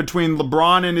showdown between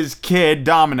LeBron and his kid,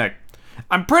 Dominic.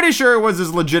 I'm pretty sure it was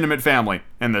his legitimate family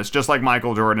in this, just like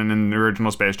Michael Jordan in the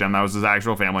original Space Jam. That was his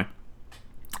actual family.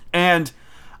 And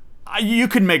you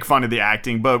could make fun of the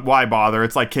acting, but why bother?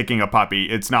 It's like kicking a puppy.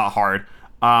 It's not hard.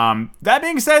 That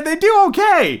being said, they do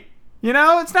okay. You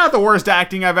know, it's not the worst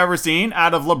acting I've ever seen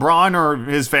out of LeBron or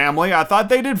his family. I thought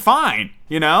they did fine,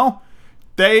 you know?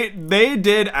 They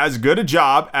did as good a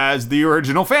job as the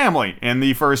original family in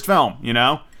the first film, you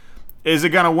know? Is it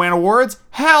gonna win awards?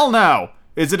 Hell no!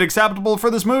 Is it acceptable for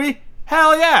this movie?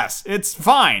 Hell yes! It's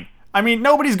fine. I mean,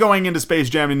 nobody's going into Space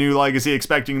Jam: A New Legacy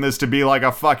expecting this to be like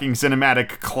a fucking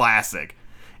cinematic classic.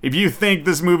 If you think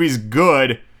this movie's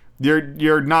good,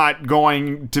 you're not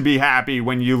going to be happy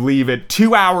when you leave it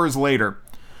 2 hours later.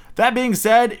 That being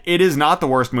said, it is not the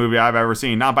worst movie I've ever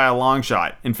seen, not by a long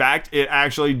shot. In fact, it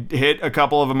actually hit a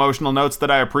couple of emotional notes that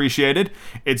I appreciated.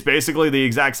 It's basically the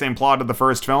exact same plot of the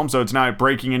first film, so it's not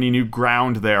breaking any new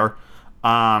ground there.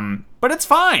 But it's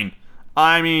fine.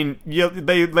 I mean,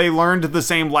 they learned the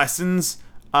same lessons,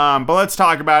 but let's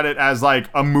talk about it as like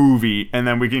a movie, and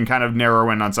then we can kind of narrow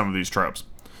in on some of these tropes.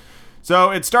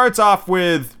 So it starts off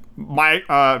with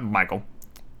Michael.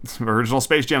 Original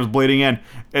Space Jam's bleeding in.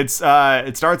 It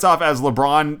starts off as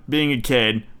LeBron being a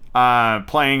kid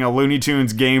playing a Looney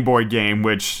Tunes Game Boy game,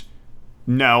 which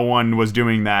no one was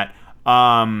doing that.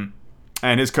 And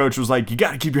his coach was like, you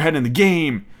got to keep your head in the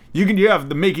game. You have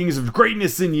the makings of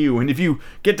greatness in you, and if you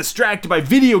get distracted by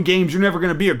video games, you're never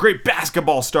going to be a great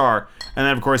basketball star. And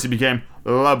then, of course, he became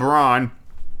LeBron.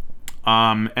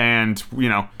 And,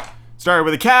 started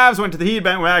with the Cavs, went to the Heat,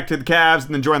 went back to the Cavs,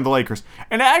 and then joined the Lakers.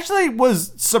 And it actually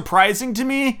was surprising to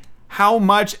me how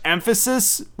much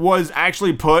emphasis was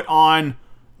actually put on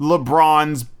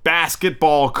LeBron's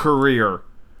basketball career.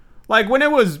 Like, when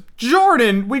it was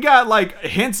Jordan, we got, like,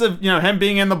 hints of, him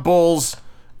being in the Bulls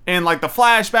and, like, the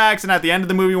flashbacks, and at the end of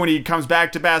the movie when he comes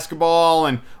back to basketball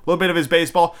and a little bit of his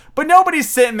baseball. But nobody's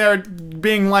sitting there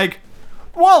being like,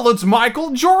 well, it's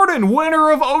Michael Jordan,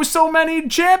 winner of oh so many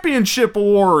championship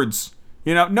awards.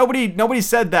 Nobody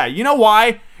said that. You know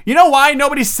why? You know why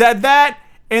nobody said that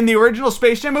in the original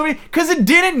Space Jam movie? Because it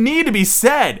didn't need to be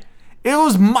said. It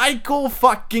was Michael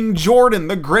fucking Jordan,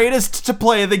 the greatest to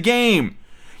play the game.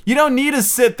 You don't need to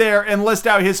sit there and list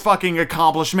out his fucking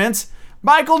accomplishments.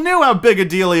 Michael knew how big a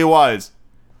deal he was.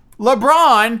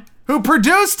 LeBron, who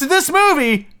produced this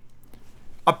movie,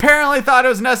 apparently thought it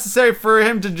was necessary for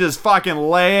him to just fucking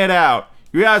lay it out.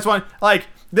 You guys want, like,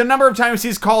 the number of times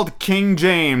he's called King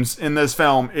James in this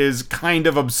film is kind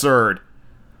of absurd.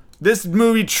 This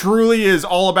movie truly is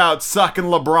all about sucking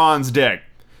LeBron's dick.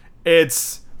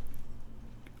 It's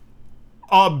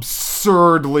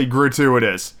absurdly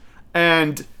gratuitous.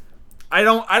 And I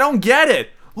don't get it.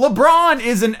 LeBron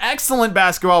is an excellent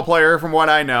basketball player from what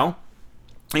I know.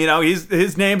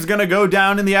 His name's going to go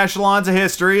down in the echelons of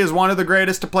history as one of the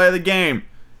greatest to play the game.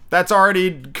 That's already,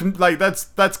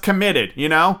 that's committed,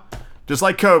 Just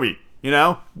like Kobe,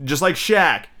 Just like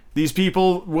Shaq. These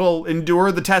people will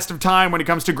endure the test of time when it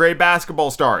comes to great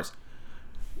basketball stars.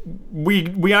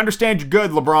 We understand you're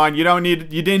good, LeBron. You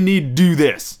didn't need to do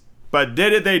this. But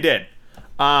did it, they did.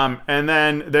 And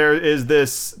then there is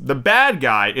the bad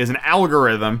guy is an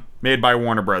algorithm made by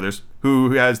Warner Brothers,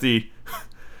 who has the,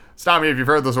 stop me if you've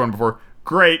heard this one before,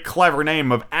 great, clever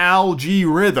name of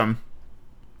Algorithm.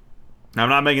 I'm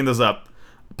not making this up.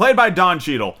 Played by Don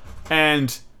Cheadle.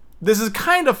 And this is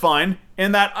kind of fun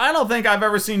in that I don't think I've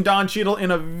ever seen Don Cheadle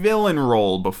in a villain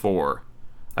role before.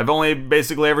 I've only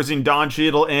basically ever seen Don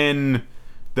Cheadle in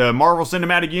the Marvel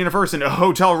Cinematic Universe in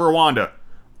Hotel Rwanda.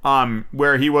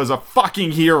 Where he was a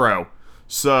fucking hero.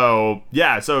 So,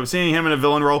 yeah, seeing him in a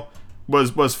villain role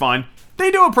was fun.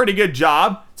 They do a pretty good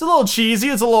job. It's a little cheesy,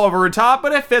 it's a little over the top,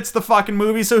 but it fits the fucking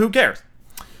movie, so who cares?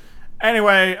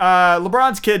 Anyway,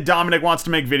 LeBron's kid Dominic wants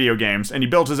to make video games, and he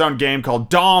built his own game called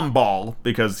Dom Ball,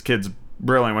 because kid's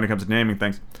brilliant when it comes to naming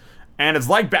things. And it's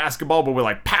like basketball, but with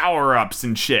like power-ups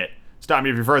and shit. Stop me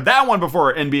if you've heard that one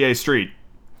before, NBA Street.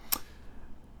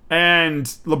 And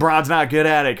LeBron's not good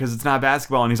at it because it's not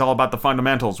basketball and he's all about the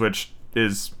fundamentals, which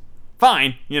is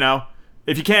fine,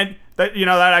 If you can't, that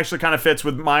actually kind of fits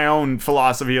with my own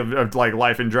philosophy of like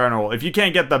life in general. If you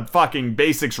can't get the fucking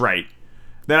basics right,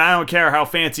 then I don't care how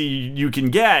fancy you can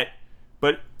get,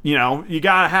 but, you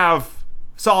gotta have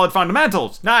solid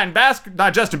fundamentals. Not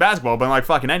just in basketball, but in like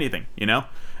fucking anything,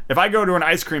 If I go to an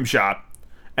ice cream shop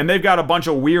and they've got a bunch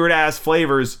of weird ass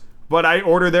flavors, but I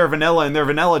order their vanilla and their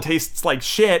vanilla tastes like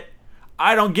shit,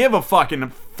 I don't give a fucking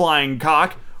flying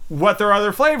cock what their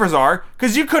other flavors are,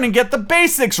 because you couldn't get the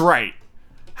basics right.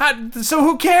 So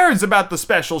who cares about the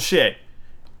special shit?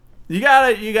 You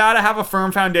gotta have a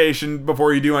firm foundation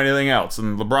before you do anything else,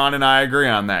 and LeBron and I agree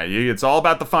on that. It's all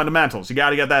about the fundamentals. You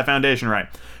gotta get that foundation right.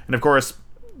 And of course,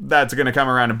 that's gonna come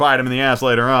around and bite him in the ass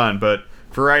later on, but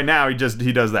for right now, he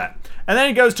does that. And then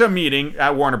he goes to a meeting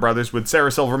at Warner Brothers with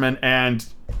Sarah Silverman and,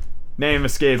 name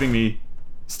escaping me,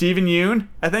 Steven Yeun,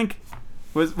 I think?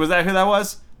 Was that who that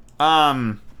was?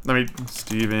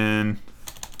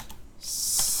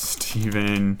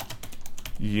 Steven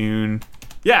Yeun.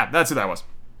 Yeah, that's who that was.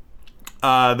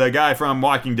 The guy from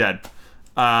Walking Dead.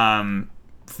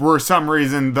 For some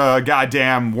reason, the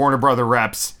goddamn Warner Brother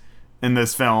reps in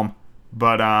this film.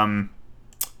 But,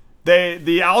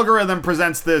 the algorithm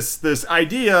presents this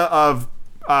idea of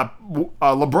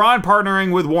LeBron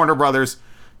partnering with Warner Brothers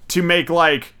to make,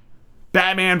 like,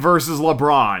 Batman versus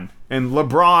LeBron, and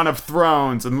LeBron of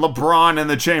Thrones, and LeBron in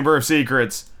the Chamber of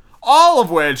Secrets, all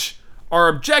of which are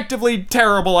objectively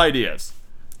terrible ideas.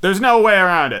 There's no way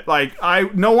around it. Like,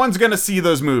 no one's gonna see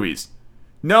those movies.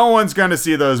 No one's gonna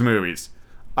see those movies.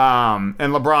 And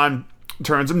LeBron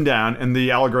turns them down, and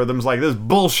the algorithm's like, this is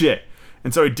bullshit.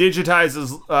 And so he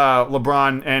digitizes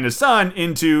LeBron and his son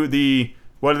into the,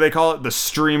 what do they call it? The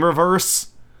Streamerverse,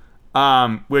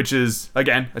 which is,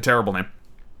 again, a terrible name.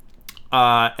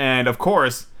 And of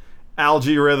course,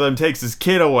 Algorithm takes his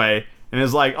kid away and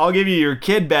is like, I'll give you your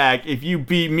kid back if you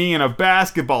beat me in a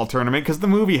basketball tournament, because the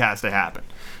movie has to happen.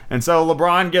 And so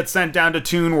LeBron gets sent down to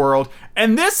Toon World,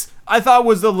 and this I thought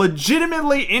was a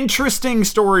legitimately interesting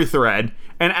story thread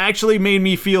and actually made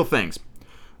me feel things.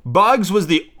 Bugs was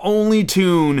the only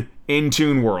Toon in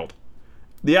Toon World.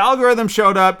 The algorithm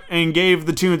showed up and gave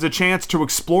the Toons a chance to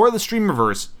explore the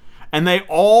Streamerverse, and they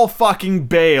all fucking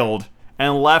bailed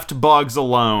and left Bugs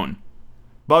alone.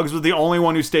 Bugs was the only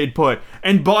one who stayed put,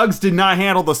 and Bugs did not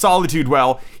handle the solitude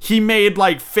well. He made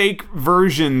like fake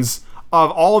versions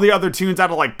of all the other Toons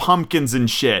out of like pumpkins and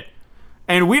shit.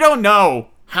 And we don't know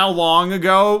how long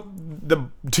ago the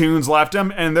Toons left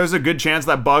him, and there's a good chance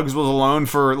that Bugs was alone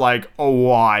for like a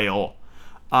while.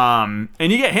 And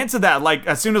you get hints of that, like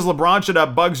as soon as LeBron showed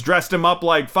up, Bugs dressed him up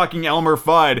like fucking Elmer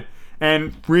Fudd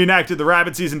and reenacted the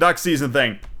rabbit season, duck season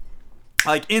thing.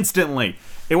 Like instantly.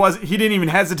 He didn't even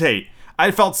hesitate.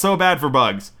 I felt so bad for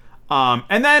Bugs.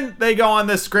 And then they go on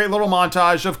this great little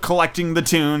montage of collecting the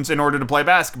Toons in order to play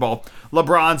basketball.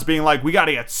 LeBron's being like, we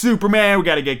gotta get Superman, we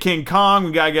gotta get King Kong,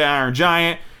 we gotta get Iron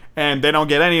Giant, and they don't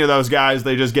get any of those guys,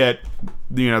 they just get,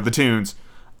 the Toons.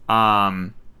 I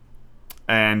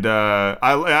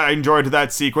enjoyed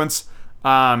that sequence,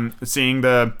 seeing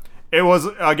it was,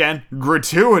 again,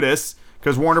 gratuitous,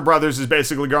 because Warner Brothers is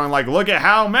basically going like, look at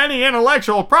how many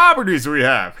intellectual properties we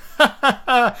have.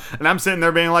 And I'm sitting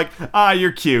there being like,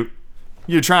 you're cute.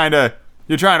 You're trying to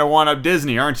one-up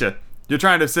Disney, aren't you? You're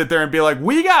trying to sit there and be like,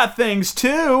 we got things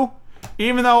too.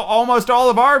 Even though almost all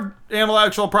of our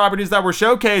intellectual properties that were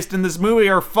showcased in this movie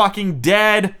are fucking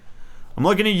dead. I'm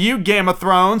looking at you, Game of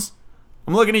Thrones.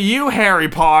 I'm looking at you, Harry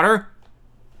Potter.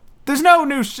 There's no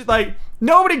new shit. Like,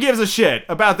 nobody gives a shit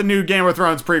about the new Game of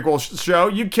Thrones prequel show.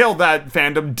 You killed that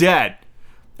fandom dead.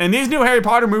 And these new Harry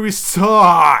Potter movies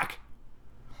suck.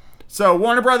 So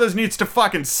Warner Brothers needs to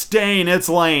fucking stay in its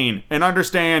lane and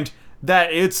understand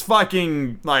that its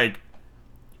fucking, like,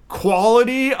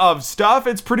 quality of stuff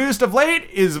it's produced of late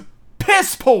is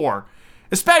piss poor.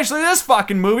 Especially this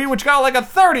fucking movie, which got like a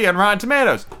 30 on Rotten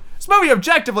Tomatoes. This movie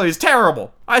objectively is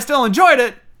terrible. I still enjoyed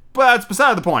it, but that's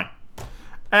beside the point.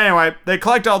 Anyway, they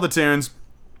collect all the Toons,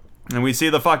 and we see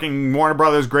the fucking Warner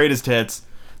Brothers greatest hits.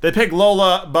 They pick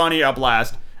Lola Bunny up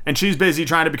last, and she's busy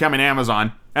trying to become an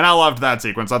Amazon. And I loved that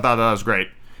sequence. I thought that was great.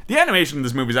 The animation in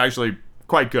this movie is actually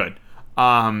quite good.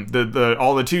 All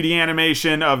the 2D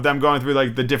animation of them going through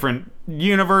like the different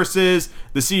universes.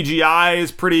 The CGI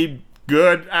is pretty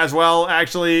good as well.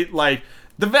 Actually, like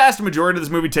the vast majority of this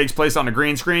movie takes place on a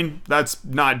green screen. That's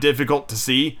not difficult to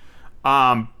see,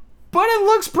 but it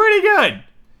looks pretty good.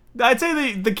 I'd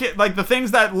say the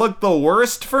things that looked the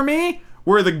worst for me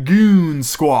were the Goon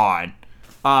Squad.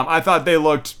 I thought they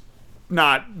looked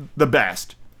not the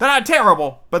best. They're not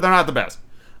terrible, but they're not the best.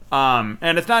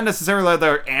 And it's not necessarily that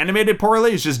they're animated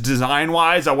poorly. It's just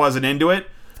design-wise, I wasn't into it.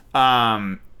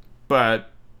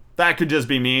 But that could just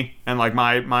be me and like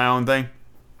my own thing.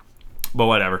 But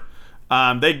whatever.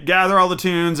 They gather all the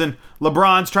Toons, and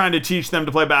LeBron's trying to teach them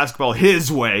to play basketball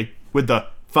his way with the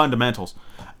fundamentals.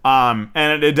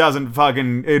 And it doesn't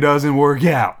work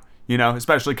out,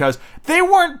 especially because they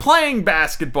weren't playing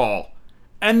basketball.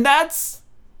 And that's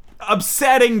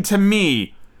upsetting to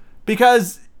me,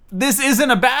 because this isn't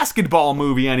a basketball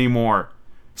movie anymore.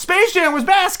 Space Jam was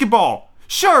basketball.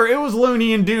 Sure, it was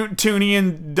loony and toony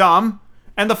and dumb,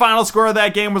 and the final score of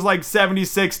that game was like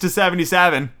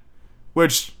 76-77,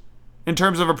 which, in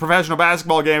terms of a professional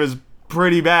basketball game, is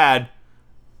pretty bad.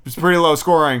 It's pretty low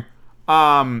scoring.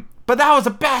 But that was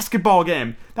a basketball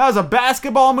game. That was a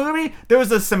basketball movie. There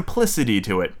was a simplicity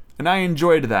to it, and I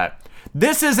enjoyed that.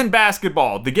 This isn't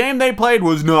basketball. The game they played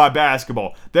was not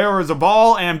basketball. There was a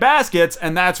ball and baskets,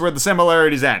 and that's where the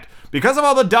similarities end. Because of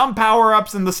all the dumb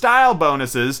power-ups and the style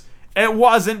bonuses, it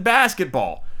wasn't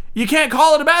basketball. You can't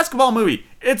call it a basketball movie.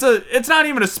 It's not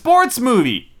even a sports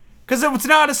movie, because it's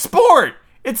not a sport.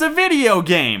 It's a video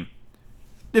game.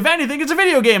 If anything, it's a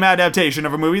video game adaptation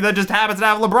of a movie that just happens to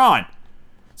have LeBron.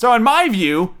 So in my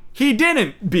view, he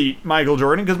didn't beat Michael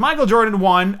Jordan, because Michael Jordan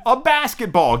won a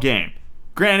basketball game.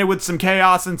 Granted, with some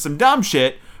chaos and some dumb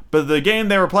shit, but the game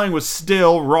they were playing was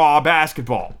still raw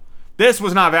basketball. This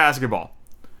was not basketball.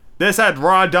 This had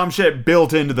raw dumb shit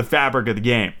built into the fabric of the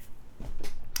game.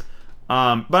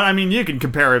 But I mean, you can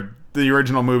compare the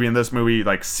original movie and this movie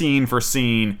like scene for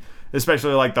scene,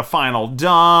 especially like the final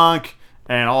dunk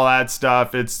and all that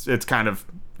stuff. It's kind of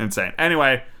insane.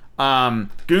 Anyway,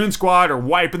 Goon Squad are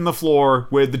wiping the floor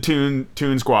with the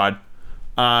Toon Squad.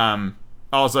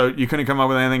 Also, you couldn't come up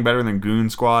with anything better than Goon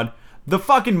Squad. The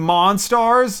fucking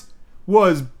Monstars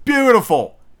was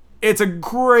beautiful. It's a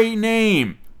great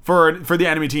name for the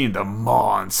enemy team. The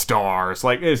Monstars.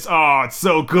 Like, it's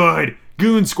so good.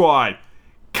 Goon Squad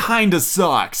kinda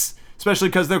sucks. Especially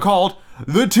because they're called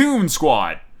the Toon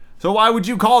Squad. So why would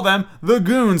you call them the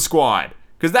Goon Squad?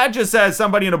 Because that just says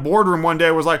somebody in a boardroom one day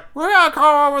was like, we gotta come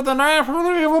up with a name for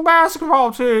the evil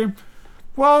basketball team.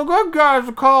 Well, good guys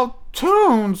are called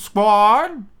Toon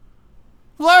Squad.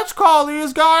 Let's call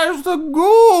these guys the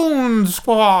Goon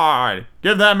Squad.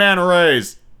 Give that man a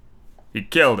raise. He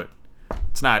killed it.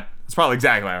 It's probably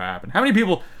exactly how it happened. How many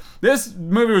people? This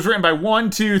movie was written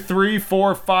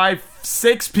by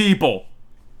 6 people.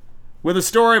 With a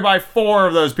story by 4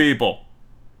 of those people.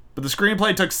 But the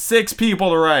screenplay took 6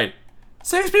 people to write.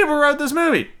 6 people wrote this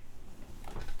movie.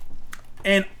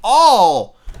 And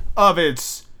all of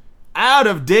its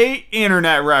out-of-date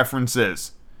internet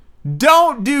references.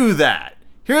 Don't do that.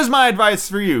 Here's my advice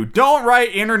for you. Don't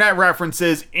write internet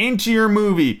references into your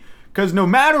movie. Because no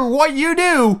matter what you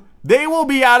do, they will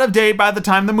be out of date by the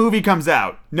time the movie comes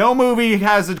out. No movie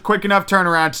has a quick enough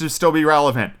turnaround to still be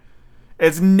relevant.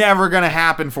 It's never going to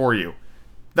happen for you.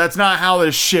 That's not how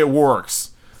this shit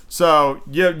works. So,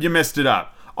 you messed it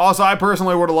up. Also, I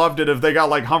personally would have loved it if they got,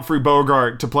 like, Humphrey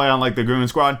Bogart to play on, like, the Goon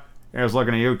Squad. I was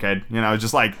looking at you, kid. You know,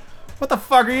 just like, what the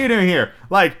fuck are you doing here?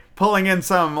 Like, pulling in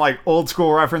some, like, old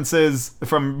school references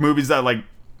from movies that, like,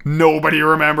 nobody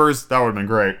remembers. That would have been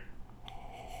great.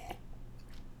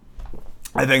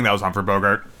 I think that was Humphrey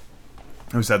Bogart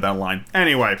who said that line.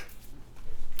 Anyway,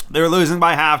 they were losing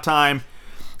by halftime,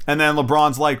 and then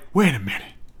LeBron's like, wait a minute.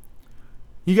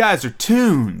 You guys are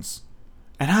Toons,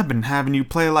 and I've been having you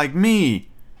play like me.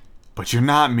 But you're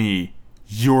not me.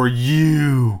 You're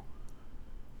you.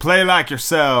 Play like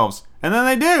yourselves. And then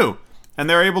they do. And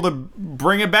they're able to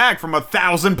bring it back from a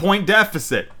 1,000-point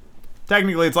deficit.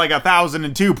 Technically, it's like a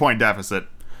 1,002-point deficit.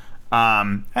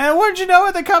 And wouldn't you know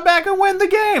it, they come back and win the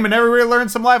game. And everybody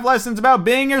learns some life lessons about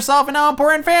being yourself and how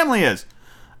important family is.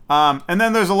 And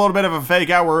then there's a little bit of a fake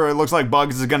out where it looks like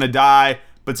Bugs is going to die.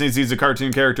 But since he's a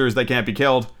cartoon character, they can't be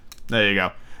killed. There you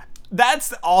go.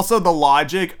 That's also the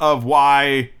logic of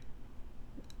why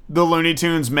the Looney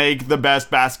Tunes make the best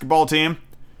basketball team.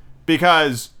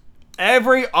 Because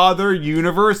every other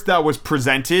universe that was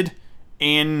presented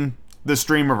in the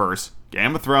Streamiverse,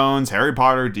 Game of Thrones, Harry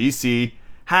Potter, DC,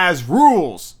 has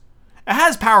rules. It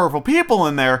has powerful people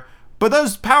in there, but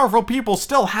those powerful people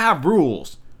still have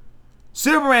rules.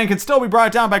 Superman can still be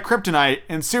brought down by kryptonite,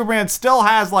 and Superman still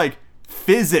has, like,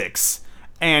 physics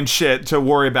and shit to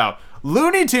worry about.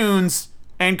 Looney Tunes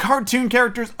and cartoon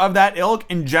characters of that ilk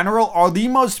in general are the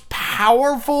most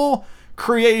powerful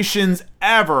creations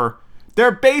ever.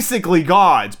 They're basically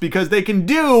gods because they can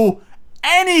do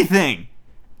anything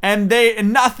and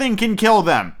nothing can kill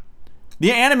them. The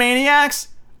Animaniacs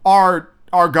are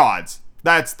gods.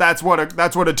 That's what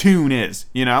a toon is,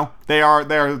 you know?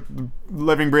 They're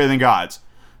living, breathing gods.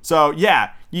 So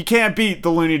yeah, you can't beat the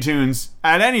Looney Tunes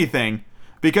at anything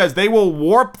because they will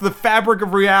warp the fabric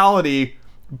of reality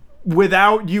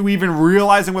without you even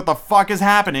realizing what the fuck is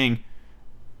happening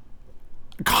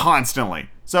constantly.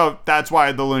 So that's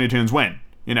why the Looney Tunes win,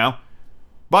 you know?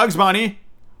 Bugs Bunny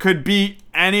could beat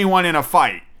anyone in a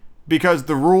fight because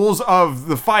the rules of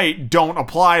the fight don't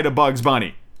apply to Bugs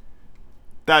Bunny.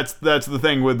 That's the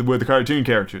thing with the cartoon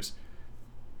characters.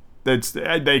 They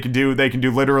can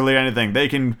do literally anything.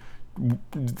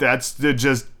 That's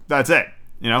it.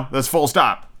 You know, that's full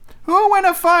stop. Who win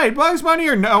a fight, Bugs Bunny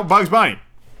or no Bugs Bunny?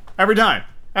 Every time,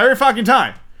 every fucking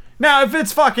time. Now, if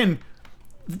it's fucking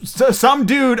some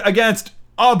dude against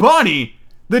a bunny,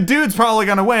 the dude's probably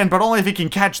gonna win, but only if he can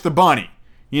catch the bunny.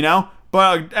 You know,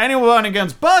 but anyone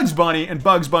against Bugs Bunny and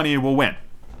Bugs Bunny will win.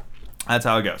 That's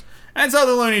how it goes. And so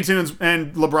the Looney Tunes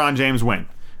and LeBron James win.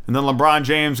 And then LeBron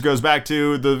James goes back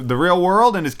to the real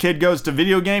world and his kid goes to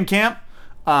video game camp.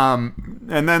 And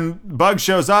then Bugs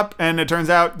shows up and it turns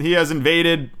out he has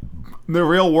invaded the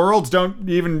real world. Don't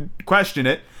even question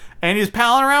it. And he's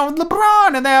palling around with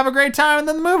LeBron and they have a great time and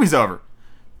then the movie's over.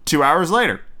 2 hours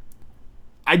later.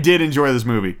 I did enjoy this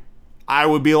movie. I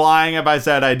would be lying if I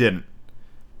said I didn't.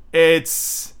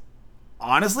 It's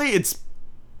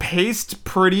paced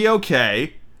pretty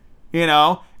okay. You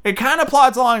know, it kind of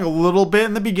plods along a little bit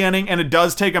in the beginning, and it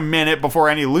does take a minute before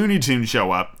any Looney Tunes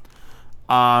show up.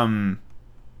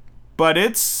 But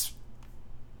it's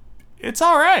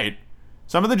all right.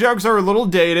 Some of the jokes are a little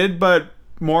dated, but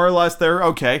more or less they're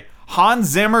okay. Hans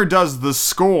Zimmer does the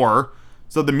score,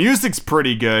 so the music's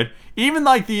pretty good. Even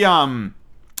like the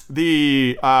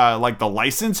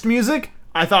licensed music,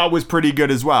 I thought was pretty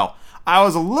good as well. I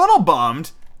was a little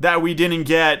bummed that we didn't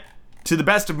get, to the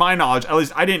best of my knowledge, at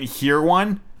least I didn't hear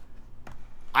one.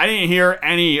 I didn't hear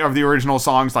any of the original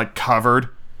songs like covered.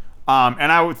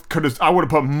 And I would have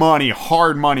put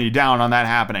hard money down on that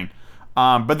happening.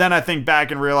 But then I think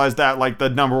back and realized that like the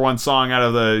number one song out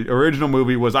of the original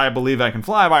movie was I Believe I Can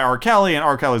Fly by R. Kelly, and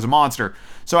R. Kelly's a monster.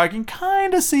 So I can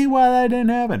kind of see why that didn't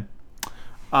happen.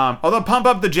 Although Pump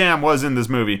Up the Jam was in this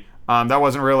movie. That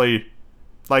wasn't really,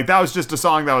 like, that was just a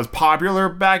song that was popular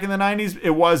back in the 90s.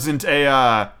 It wasn't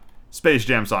a Space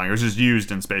Jam song. It was just used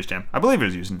in Space Jam. I believe it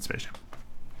was used in Space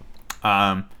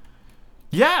Jam.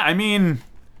 Yeah, I mean,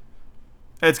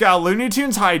 it's got Looney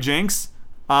Tunes hijinks.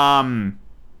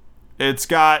 It's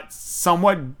got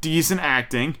somewhat decent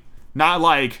acting. Not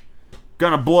like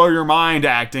gonna blow your mind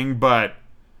acting, but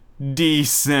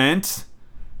decent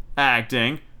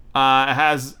acting. It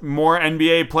has more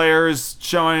NBA players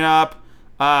showing up.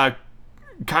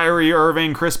 Kyrie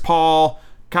Irving, Chris Paul,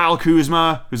 Kyle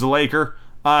Kuzma, who's a Laker,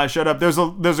 showed up. There's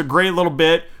a great little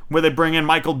bit where they bring in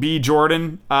Michael B.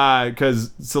 Jordan,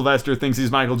 because Sylvester thinks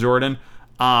he's Michael Jordan.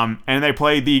 And they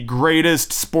play the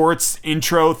greatest sports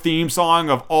intro theme song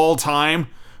of all time,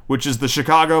 which is the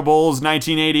Chicago Bulls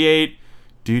 1988.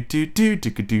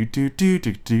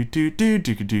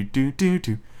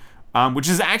 Which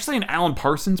is actually an Alan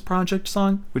Parsons Project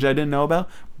song, which I didn't know about.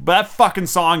 But that fucking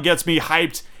song gets me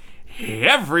hyped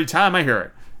every time I hear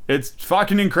it. It's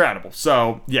fucking incredible.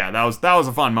 So yeah, that was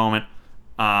a fun moment.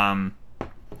 And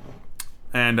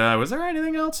was there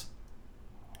anything else?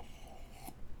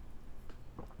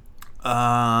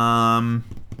 No,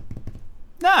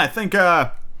 I think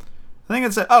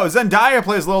it's Zendaya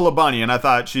plays Lola Bunny, and I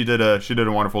thought she did a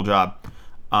wonderful job.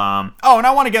 And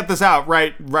I want to get this out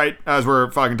right as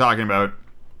we're fucking talking about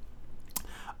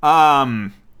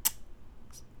it.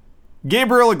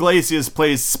 Gabriel Iglesias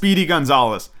plays Speedy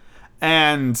Gonzalez,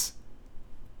 and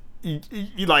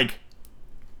like,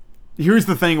 here's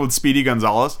the thing with Speedy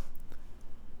Gonzalez.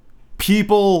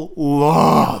 People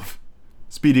love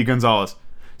Speedy Gonzalez.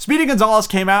 Speedy Gonzalez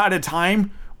came out at a time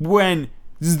when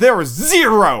there was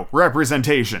zero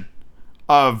representation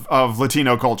of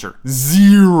Latino culture.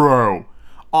 Zero.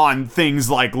 On things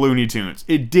like Looney Tunes.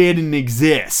 It didn't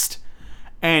exist.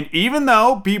 And even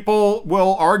though people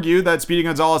will argue that Speedy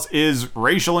Gonzalez is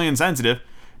racially insensitive,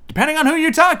 depending on who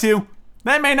you talk to,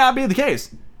 that may not be the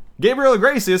case. Gabriel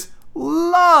Iglesias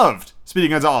loved Speedy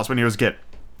Gonzalez when he was a kid.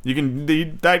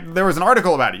 There was an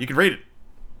article about it. You can read it.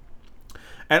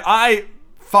 And I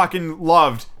fucking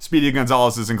loved Speedy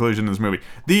Gonzalez's inclusion in this movie.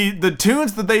 The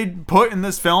tunes that they put in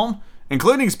this film,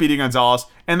 including Speedy Gonzalez,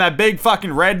 and that big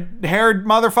fucking red-haired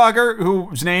motherfucker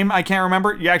whose name I can't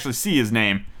remember. You actually see his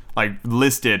name, like,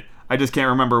 listed. I just can't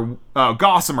remember.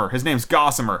 Gossamer. His name's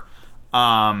Gossamer.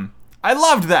 I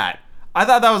loved that. I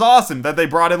thought that was awesome that they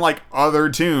brought in, like, other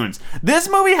tunes. This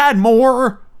movie had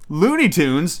more Looney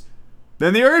Tunes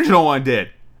than the original one did.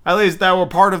 At least that were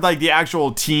part of, like, the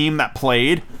actual team that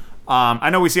played. I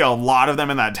know we see a lot of them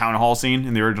in that town hall scene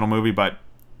in the original movie, but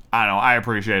I don't know. I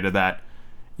appreciated that.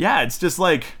 Yeah, it's just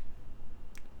like,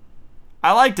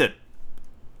 I liked it.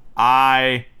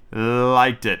 And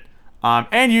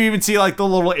you even see like the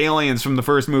little aliens from the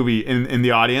first movie in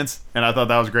the audience, and I thought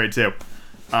that was great too.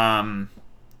 If I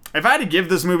had to give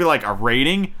this movie like a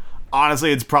rating,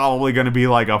 honestly, it's probably going to be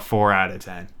like a 4 out of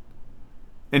 10.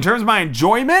 In terms of my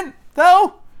enjoyment,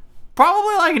 though,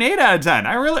 probably like an 8 out of 10.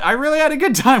 I really had a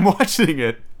good time watching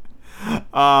it.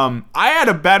 I had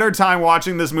a better time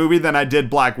watching this movie than I did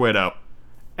Black Widow.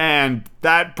 And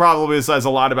that probably says a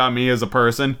lot about me as a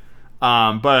person.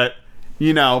 But,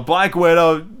 you know, Black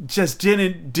Widow just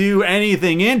didn't do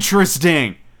anything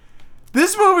interesting.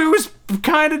 This movie was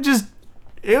kind of just,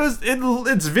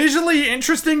 it's visually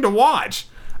interesting to watch.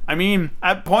 I mean,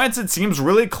 at points it seems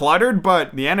really cluttered,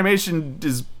 but the animation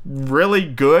is really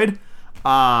good.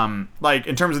 Like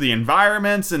in terms of the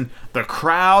environments and the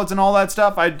crowds and all that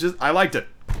stuff, I liked it.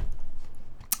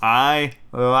 I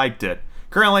liked it.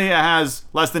 Currently, it has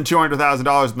less than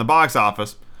 $200,000 in the box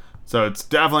office, so it's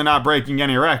definitely not breaking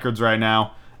any records right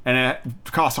now, and it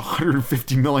cost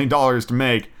 $150 million to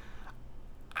make.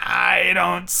 I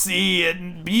don't see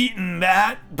it beating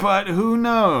that, but who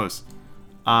knows?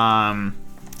 What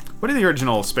did the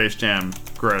original Space Jam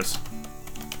gross?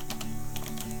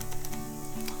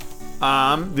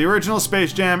 The original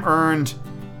Space Jam earned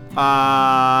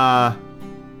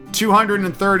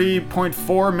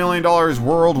 $230.4 million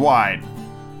worldwide.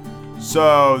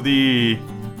 So that's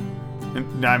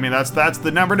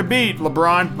the number to beat,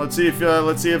 LeBron. Let's see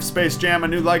if Space Jam: A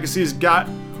New Legacy's got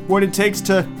what it takes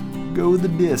to go the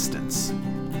distance.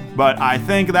 But I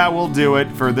think that will do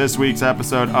it for this week's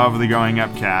episode of the Going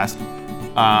Up Cast. It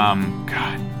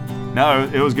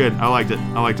was good. I liked it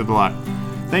a lot.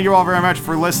 Thank you all very much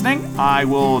for listening. I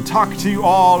will talk to you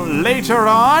all later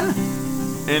on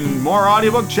in more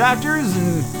audiobook chapters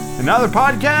and another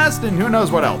podcast and who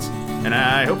knows what else. And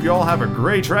I hope you all have a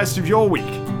great rest of your week.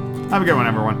 Have a good one,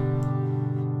 everyone.